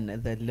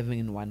done the living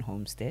in one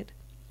homestead.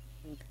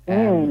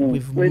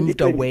 We've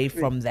moved away 2023.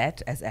 from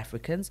that as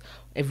Africans.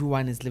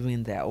 Everyone is living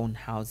in their own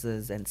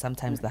houses, and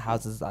sometimes the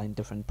houses are in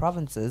different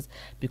provinces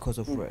because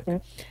of work.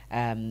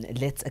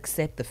 Let's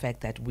accept the fact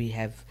that we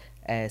have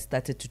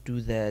started to do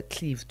the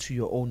cleave to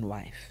your own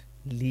wife,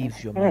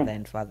 leave your mother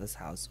and father's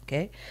house.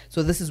 Okay,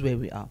 so this is where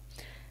we are.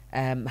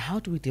 How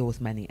do we deal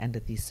with money under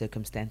these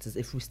circumstances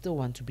if we still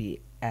want to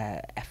be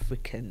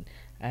African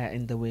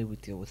in the way we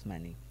deal with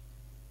money?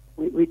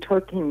 We're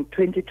talking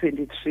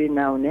 2023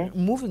 now, ne?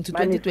 Moving to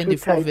Money is too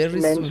 2024 tight very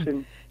to soon.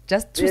 mention.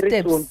 Just two Very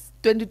steps. soon.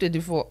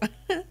 2024.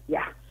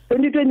 Yeah.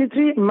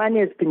 2023,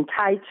 money has been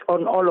tight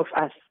on all of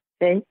us,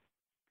 okay?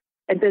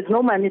 And there's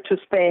no money to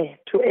spare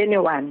to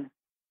anyone.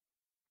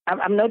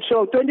 I'm not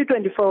sure.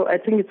 2024, I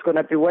think it's going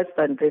to be worse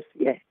than this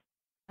year.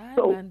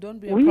 So Man, don't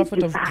be a we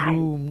prophet of decide.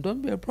 gloom.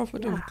 Don't be a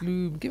prophet of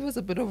gloom. Give us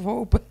a bit of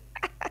hope.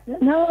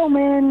 No,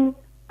 man.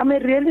 I'm a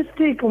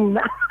realistic.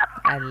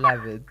 I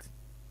love it.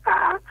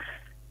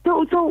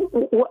 So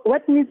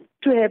what needs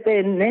to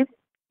happen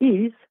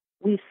is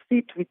we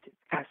sit, we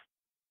discuss.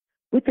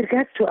 With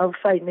regards to our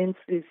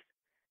finances,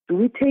 do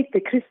we take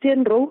the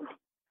Christian role,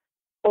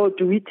 or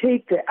do we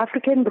take the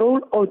African role,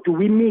 or do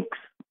we mix,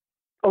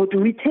 or do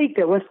we take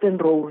the Western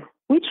role?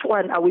 Which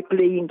one are we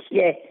playing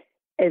here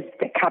as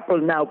the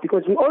couple now?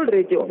 Because we're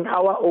already on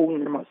our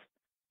own. Most.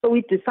 So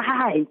we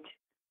decide,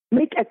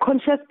 make a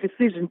conscious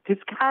decision,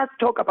 discuss,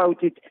 talk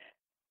about it.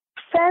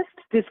 First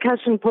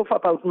discussion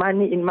about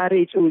money in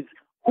marriage is,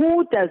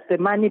 who does the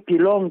money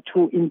belong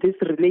to in this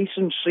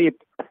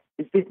relationship?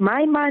 Is it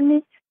my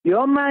money,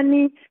 your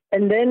money,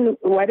 and then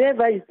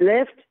whatever is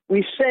left,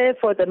 we share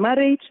for the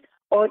marriage?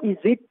 Or is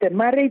it the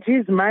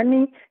marriage's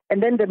money,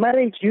 and then the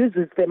marriage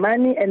uses the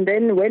money, and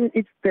then when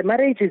the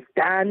marriage is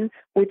done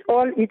with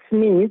all its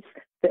needs,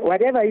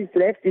 whatever is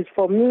left is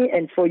for me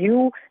and for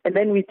you, and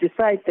then we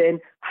decide then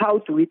how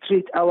do we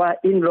treat our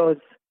in-laws,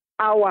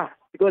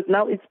 because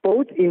now it's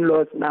both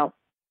in-laws now,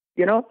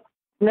 you know?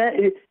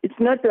 It's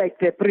not like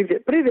the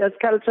previous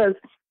cultures.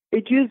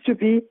 It used to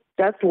be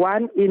just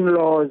one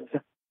in-laws,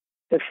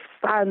 the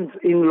son's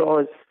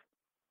in-laws,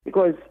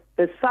 because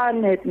the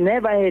son had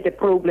never had a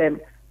problem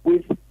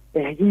with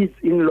his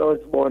in-laws,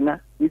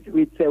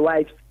 with the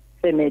wife's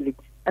family.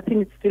 I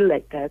think it's still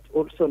like that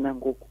also,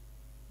 Nangoku.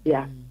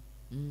 Yeah.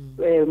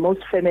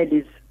 Most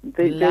families,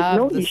 there's Love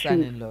no the issue.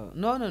 son-in-law.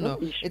 No.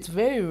 issue. It's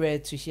very rare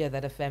to hear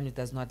that a family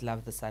does not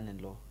love the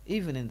son-in-law,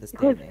 even in this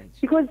day and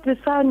age. Because the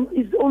son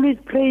is always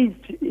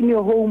praised in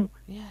your home.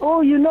 Yeah.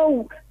 Oh,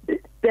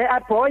 there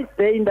are boys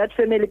there in that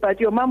family, but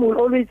your mom will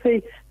always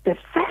say, the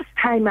first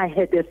time I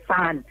had a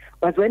son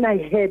was when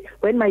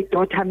my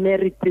daughter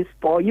married this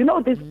boy.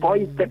 This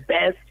boy is the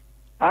best.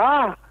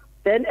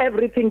 Then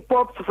everything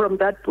pops from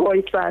that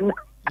boy, son.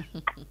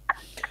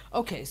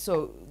 Okay,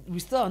 so we're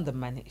still on the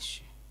money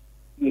issue.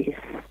 Yes.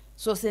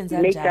 So since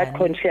Make that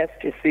conscious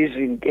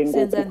decision. do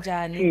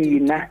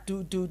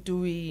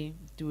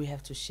we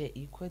have to share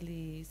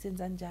equally? Since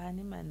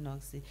Anjani, man,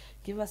 Noxy,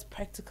 give us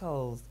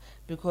practicals,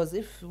 because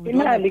if we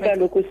don't have I'm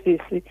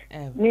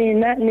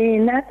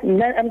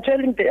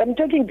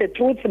talking the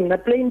truth,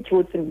 plain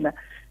truth.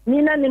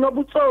 Nina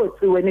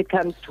ninobutsotsi when it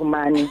comes to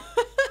money.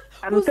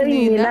 I'm Who's saying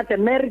Nina? the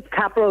married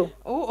couple.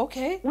 Oh,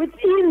 okay.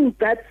 Within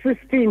that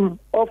system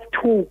of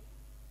two,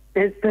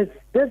 there's those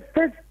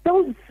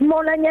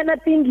smaller nyana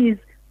thingies.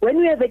 When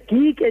you have a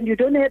gig and you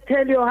don't have to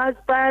tell your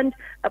husband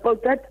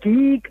about that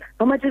gig,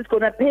 how much it's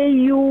going to pay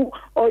you,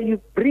 or you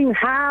bring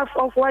half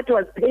of what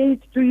was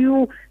paid to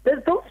you.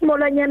 There's those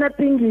smaller nyana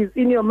thingies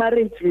in your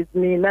marriage with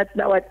me, not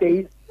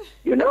nowadays.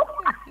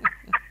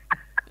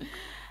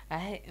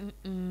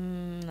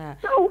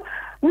 So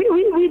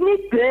we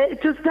need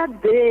to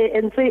start there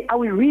and say, are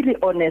we really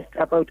honest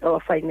about our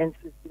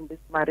finances in this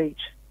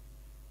marriage?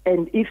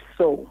 And if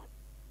so,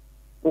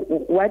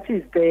 what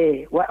is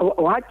there?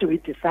 What do we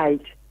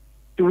decide?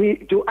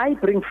 Do I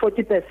bring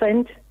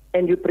 40%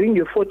 and you bring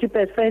your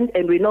 40%,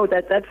 and we know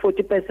that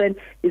 40%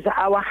 is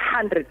our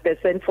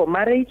 100% for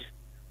marriage?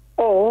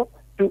 Or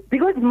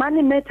because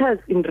money matters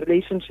in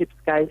relationships,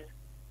 guys.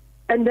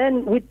 And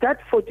then with that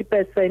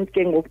 40%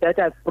 gang that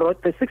I've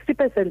brought, the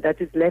 60%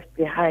 that is left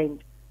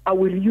behind, I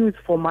will use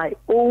for my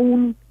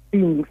own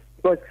things,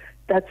 because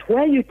that's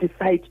where you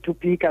decide to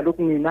be.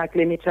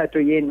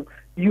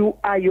 You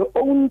are your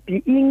beings,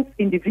 beings,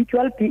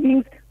 individual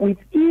beings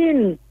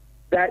within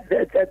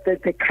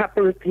the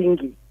couple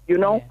thingy,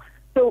 Yeah.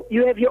 So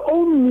you have your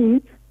own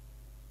needs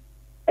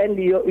and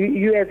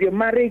you have your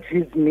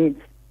marriage's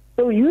needs.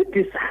 So you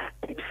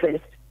decide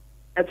first.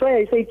 That's why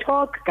I say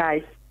talk,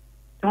 guys.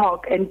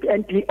 Talk and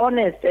be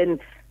honest, and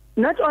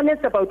not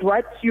honest about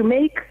what you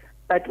make,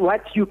 but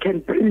what you can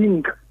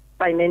bring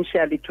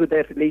financially to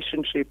the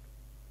relationship,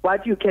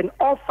 what you can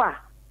offer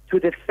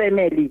to the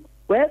family.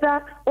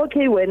 Whether,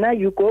 okay, when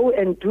you go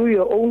and do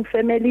your own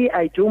family,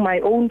 I do my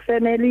own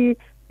family,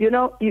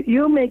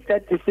 you make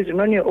that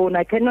decision on your own.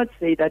 I cannot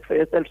say that for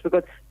yourself,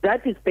 because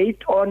that is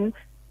based on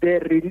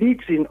the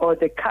religion or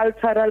the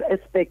cultural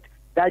aspect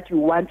that you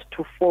want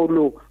to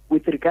follow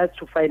with regards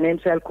to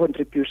financial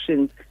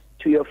contributions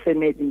to your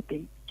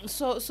family.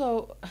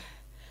 So,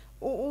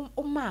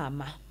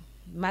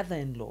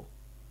 mother-in-law,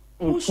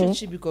 who should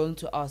she be going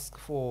to ask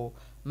for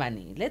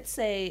money? Let's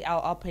say,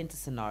 I'll paint a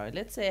scenario.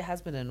 Let's say a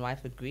husband and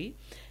wife agree.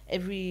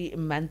 Every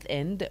month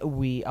end,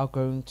 we are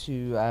going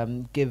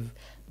to give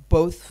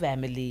both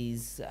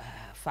families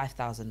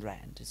 5,000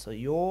 rand. So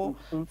your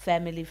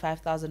family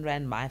 5,000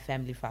 rand, my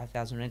family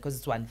 5,000 rand, because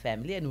it's one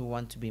family and we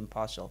want to be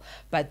impartial.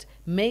 But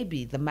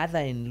maybe the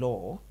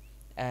mother-in-law,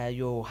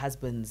 your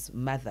husband's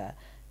mother,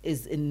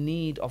 is in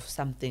need of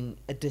something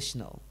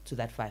additional to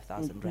that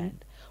 5,000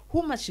 rand.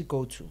 Who must she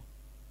go to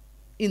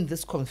in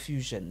this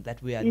confusion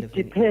that we are living in?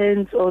 It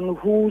depends on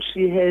who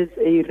she has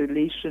a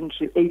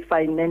relationship, a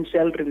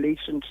financial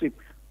relationship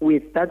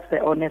with. That's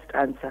the honest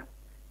answer.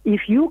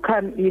 If you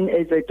come in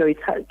as a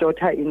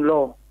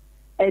daughter-in-law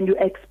and you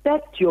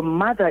expect your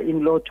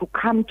mother-in-law to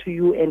come to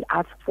you and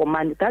ask for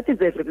money, that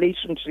is a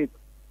relationship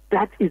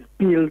that is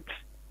built.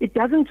 It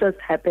doesn't just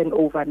happen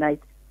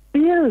overnight.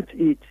 Build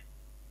it.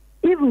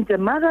 Even the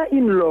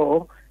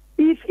mother-in-law,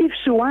 if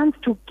she wants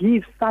to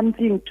give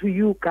something to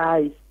you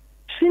guys,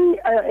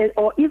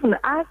 or even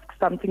ask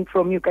something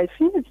from you guys,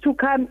 she needs to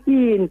come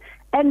in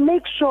and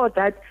make sure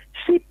that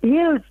she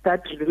builds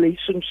that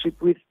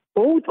relationship with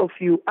both of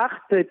you.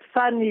 After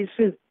Sunny,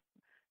 she's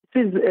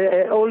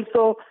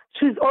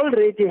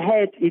already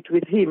had it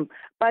with him.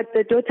 But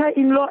the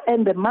daughter-in-law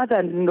and the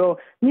mother-in-law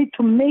need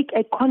to make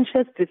a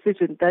conscious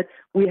decision that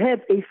we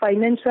have a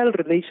financial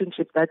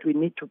relationship that we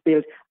need to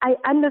build. I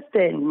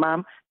understand,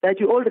 Mom, that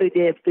you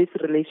already have this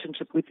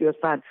relationship with your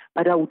son,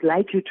 but I would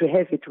like you to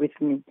have it with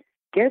me.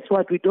 Guess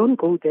what? We don't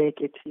go there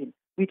getting.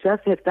 We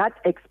just have that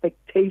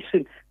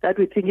expectation that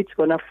we think it's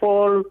going to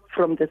fall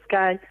from the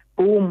sky,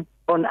 boom,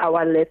 on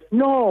our laps.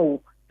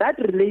 No, that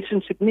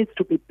relationship needs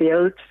to be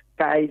built,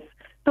 guys.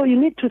 So you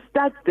need to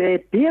start there,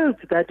 build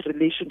that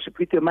relationship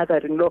with your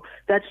mother-in-law,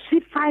 that she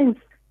finds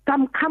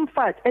some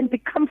comfort and be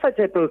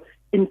comfortable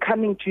in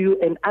coming to you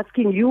and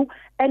asking you,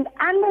 and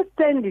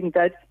understanding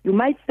that you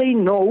might say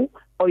no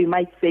or you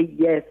might say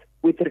yes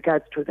with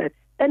regards to that.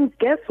 And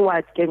guess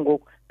what,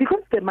 Kengo?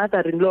 Because the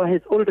mother-in-law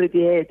has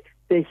already had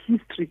the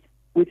history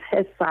with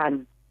her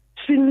son,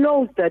 she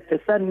knows that the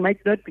son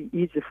might not be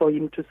easy for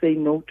him to say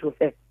no to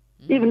her.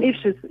 Even if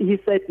he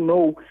said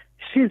no,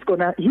 he's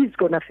gonna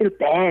feel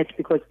bad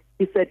because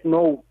he said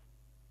no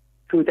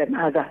to the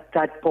mother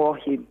that bore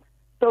him.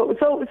 So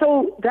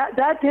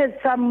that has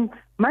some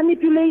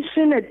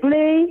manipulation at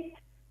play,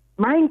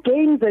 mind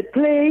games at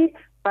play,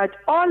 but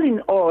all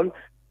in all,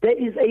 there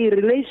is a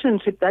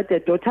relationship that the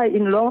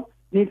daughter-in-law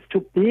needs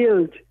to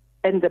build,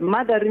 and the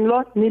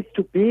mother-in-law needs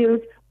to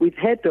build with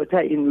her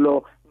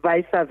daughter-in-law,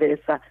 vice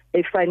versa,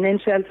 a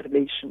financial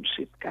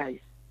relationship, guys.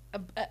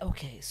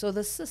 Okay, so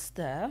the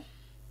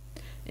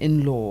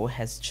sister-in-law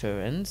has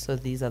children, so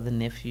these are the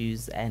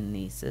nephews and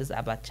nieces,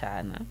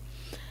 Abashana.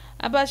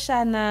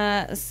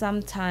 Abashana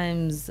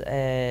sometimes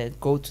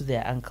go to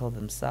their uncle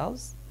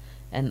themselves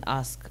and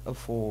ask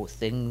for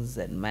things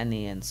and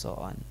money and so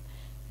on.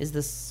 Is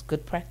this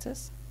good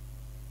practice?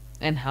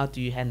 And how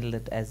do you handle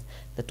it as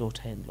the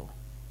daughter-in-law?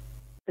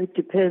 It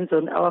depends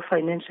on our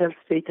financial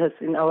status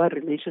in our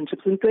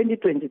relationships. In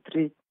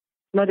 2023,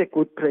 not a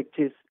good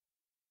practice.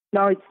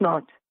 No, it's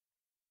not.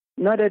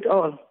 Not at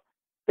all.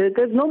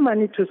 There's no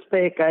money to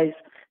spare, guys.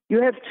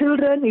 You have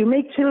children, you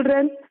make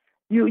children,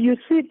 you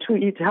see to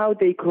it how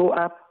they grow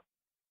up.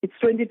 It's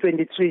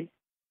 2023.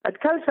 But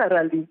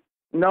culturally,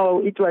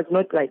 no, it was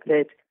not like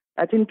that.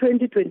 But in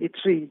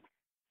 2023,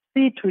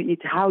 see to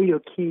it how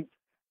your kids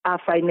are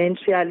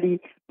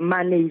financially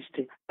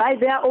managed by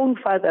their own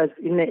fathers.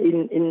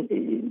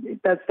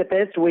 That's the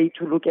best way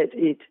to look at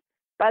it.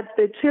 But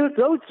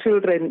those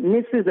children,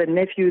 nieces and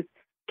nephews,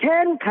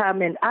 can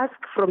come and ask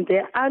from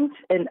their aunt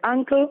and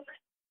uncle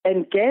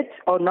and get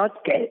or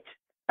not get.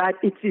 But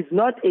it is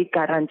not a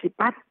guarantee.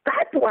 But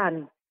that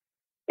one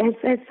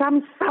has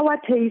some sour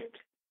taste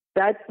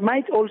that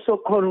might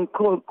also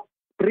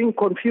bring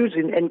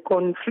confusion and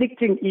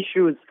conflicting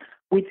issues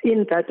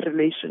within that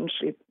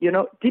relationship.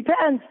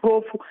 Depends,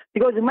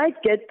 because you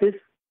might get this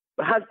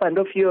husband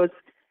of yours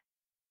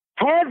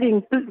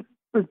having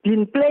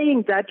been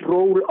playing that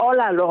role all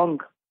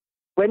along.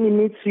 When he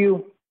meets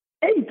you,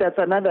 hey, that's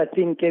another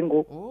thing,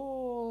 Kengo.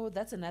 Oh,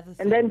 that's another thing.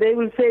 And then they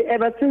will say,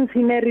 ever since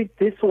he married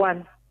this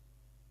one,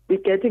 we're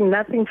getting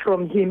nothing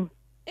from him.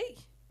 Hey.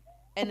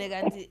 And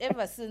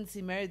ever since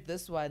he married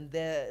this one,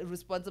 their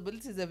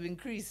responsibilities have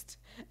increased.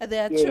 And they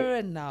are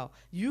children now.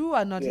 You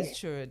are not his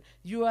children.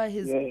 You are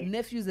his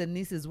nephews and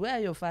nieces. Where are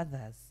your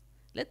fathers?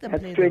 Let them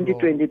That's play the role.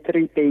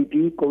 2023,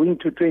 baby, going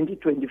to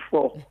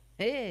 2024.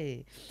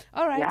 Hey,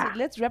 all right, Yeah.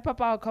 let's wrap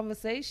up our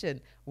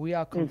conversation. We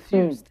are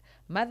confused.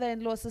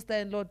 Mother-in-law,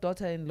 sister-in-law,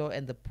 daughter-in-law,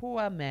 and the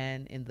poor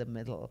man in the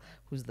middle,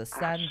 who's the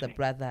son, the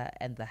brother,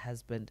 and the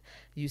husband.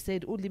 You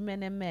said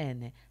ulimene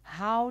mene.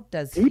 How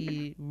does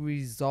he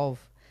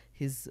resolve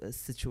his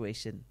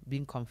situation,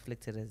 being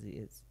conflicted as he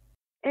is?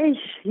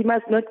 He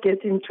must not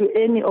get into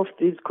any of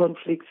these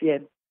conflicts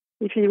here.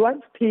 If he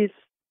wants peace,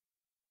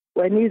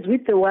 when he's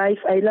with the wife,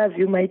 I love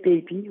you, my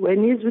baby.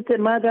 When he's with the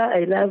mother,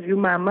 I love you,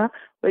 mama.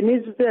 When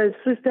he's with the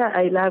sister,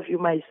 I love you,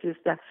 my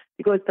sister.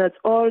 Because that's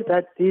all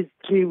that these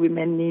three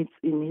women need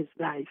in his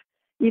life.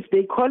 If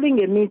they're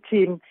calling a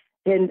meeting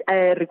and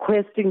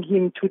requesting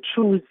him to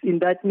choose in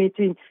that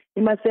meeting,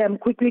 he must say, I'm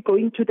quickly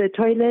going to the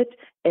toilet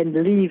and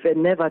leave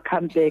and never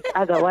come back.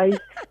 Otherwise,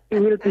 he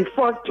will be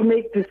forced to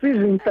make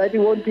decisions that he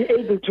won't be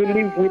able to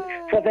live with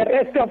for the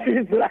rest of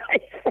his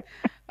life.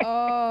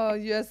 Oh,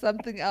 you're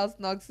something else,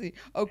 Noxy.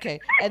 Okay,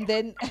 and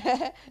then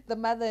the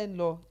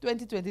mother-in-law,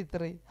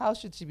 2023. How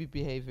should she be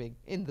behaving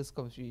in this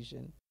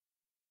confusion?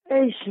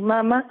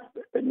 Mama,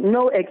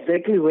 know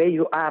exactly where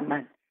you are,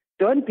 man.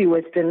 Don't be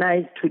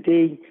westernized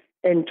today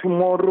and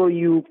tomorrow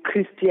you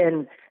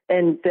Christian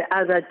and the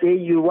other day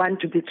you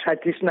want to be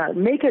traditional.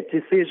 Make a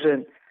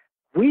decision.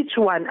 Which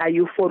one are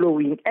you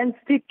following and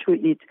stick to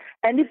it?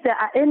 And if there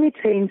are any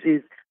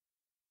changes,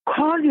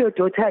 call your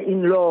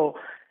daughter-in-law,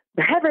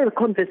 have a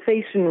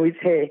conversation with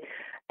her,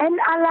 and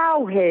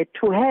allow her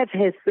to have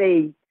her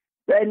say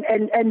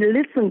and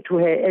listen to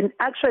her and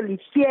actually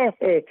hear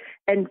her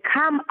and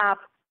come up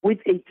with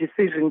a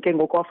decision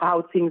of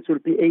how things will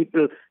be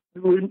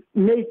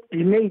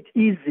made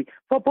easy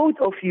for both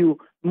of you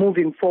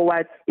moving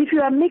forward. If you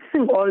are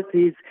mixing all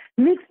these,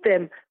 mix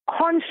them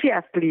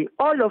consciously,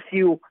 all of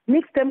you,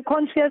 mix them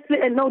consciously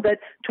and know that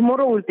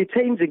tomorrow will be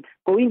changing,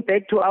 going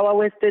back to our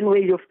Western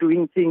way of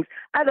doing things.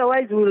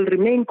 Otherwise, we will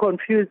remain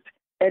confused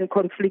and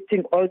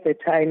conflicting all the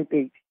time,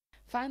 baby.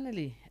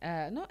 Finally,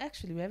 no,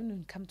 actually, we haven't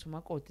even come to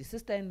Makoti.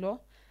 Sister-in-law,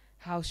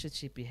 how should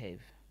she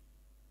behave?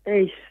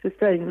 Hey,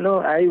 sister-in-law,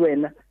 I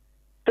win.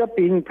 Stop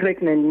being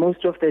pregnant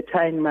most of the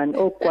time, man.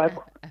 Oh,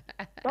 Kwako.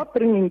 Stop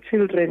bringing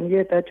children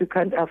here that you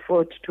can't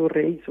afford to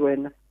raise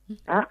when.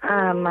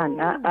 Man.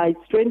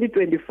 It's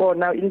 2024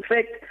 now. In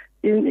fact,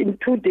 in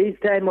 2 days'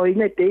 time or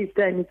in a day's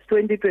time, it's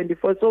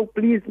 2024. So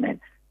please,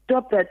 man,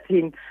 stop that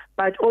thing.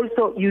 But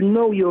also, you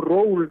know your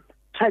role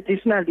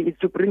traditionally is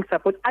to bring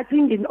support. I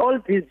think in all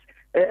these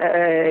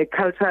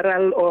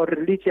cultural or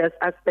religious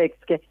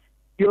aspects,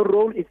 your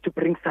role is to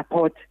bring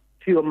support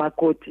to your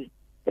makoti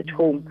at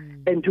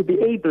home and to be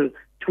able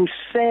to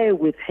share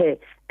with her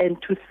and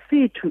to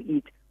see to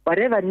it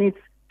whatever needs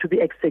to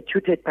be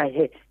executed by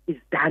her is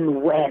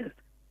done well.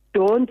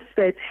 Don't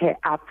set her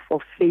up for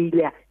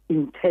failure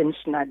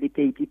intentionally,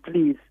 baby,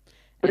 please.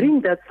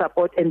 Bring that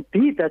support and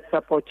be that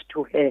support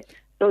to her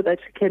so that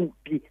she can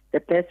be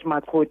the best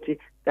makoti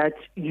that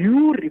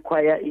you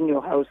require in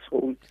your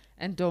household.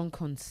 And don't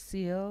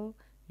conceal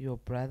your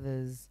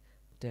brother's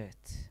dirt.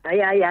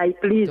 Aye,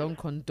 please. Don't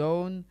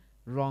condone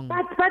wrong.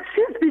 But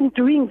she's been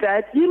doing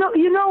that. You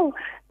know,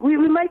 we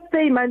might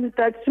say, man,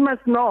 that she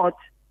must not.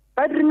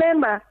 But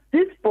remember,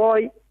 this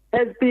boy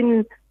has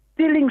been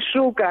stealing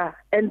sugar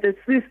and the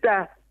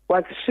sister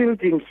was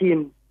shielding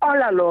him all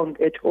along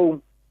at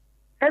home.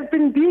 Has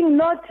been being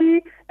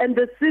naughty and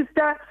the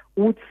sister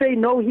would say,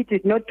 no, he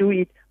did not do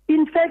it.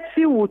 In fact,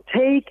 she would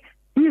take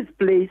his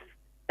place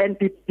and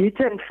be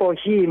beaten for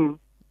him.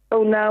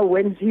 So now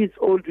when he's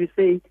old, we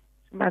say,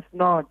 she must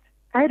not.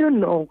 I don't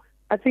know.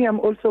 I think I'm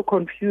also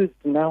confused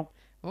now.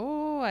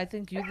 Oh, I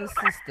think you're the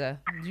sister.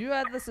 You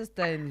are the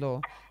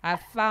sister-in-law. I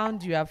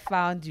found you.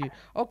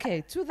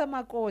 Okay, to the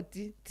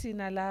makoti,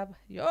 Tina Lab.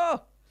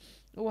 Yo,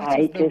 what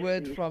is the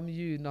word from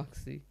you,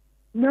 Noxy?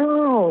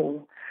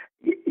 No.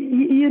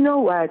 You know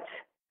what?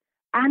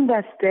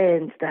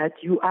 Understand that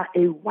you are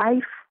a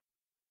wife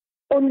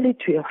only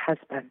to your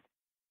husband.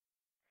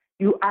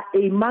 You are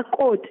a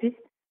makoti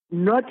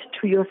not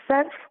to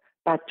yourself,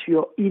 but to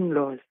your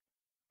in-laws.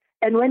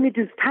 And when it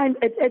is time,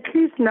 at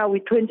least now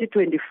with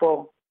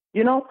 2024,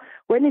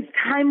 when it's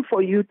time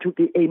for you to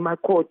be a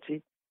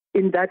makoti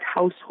in that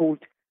household,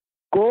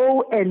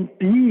 go and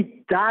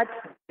be that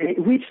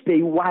which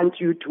they want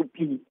you to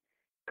be.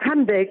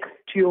 Come back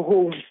to your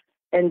home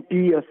and be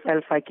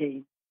yourself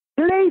again.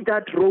 Play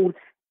that role,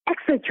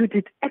 execute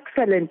it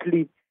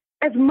excellently.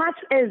 As much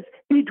as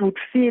it would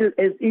feel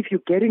as if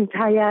you're getting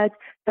tired,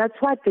 that's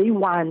what they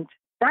want.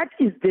 That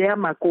is their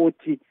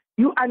makoti.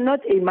 You are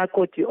not a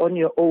makoti on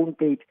your own,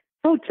 babe.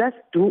 So just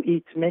do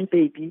it, man,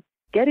 baby.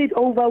 Get it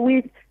over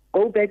with.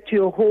 Go back to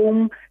your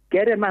home,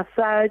 get a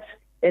massage,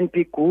 and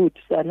be good,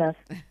 Sanas.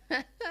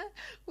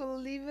 We'll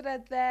leave it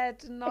at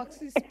that.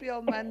 Noxy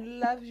Speelman,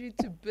 love you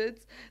to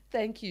bits.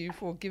 Thank you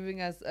for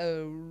giving us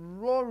a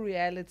raw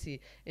reality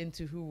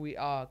into who we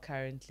are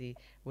currently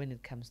when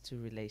it comes to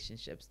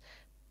relationships.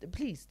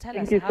 Please tell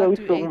us, how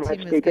do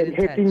A-teamers get in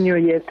touch? Happy New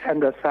Year,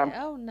 Sam.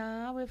 Oh,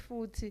 now we're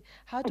 40.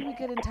 How do we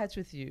get in touch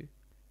with you?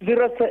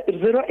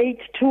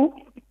 082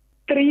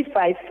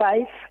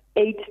 355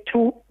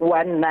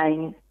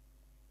 8219.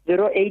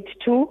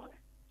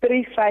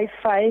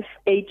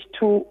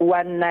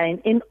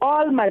 082-355-8219. In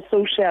all my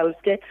socials,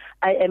 okay,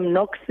 I am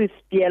Noxy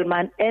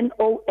Speelman,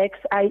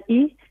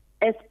 NOXIE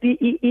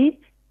SPEELMAN,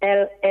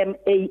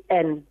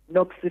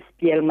 Noxy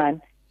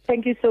Speelman.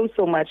 Thank you so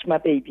much, my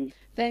baby.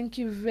 Thank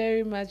you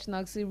very much,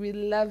 Noxy. We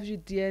love you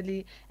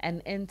dearly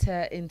and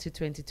enter into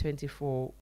 2024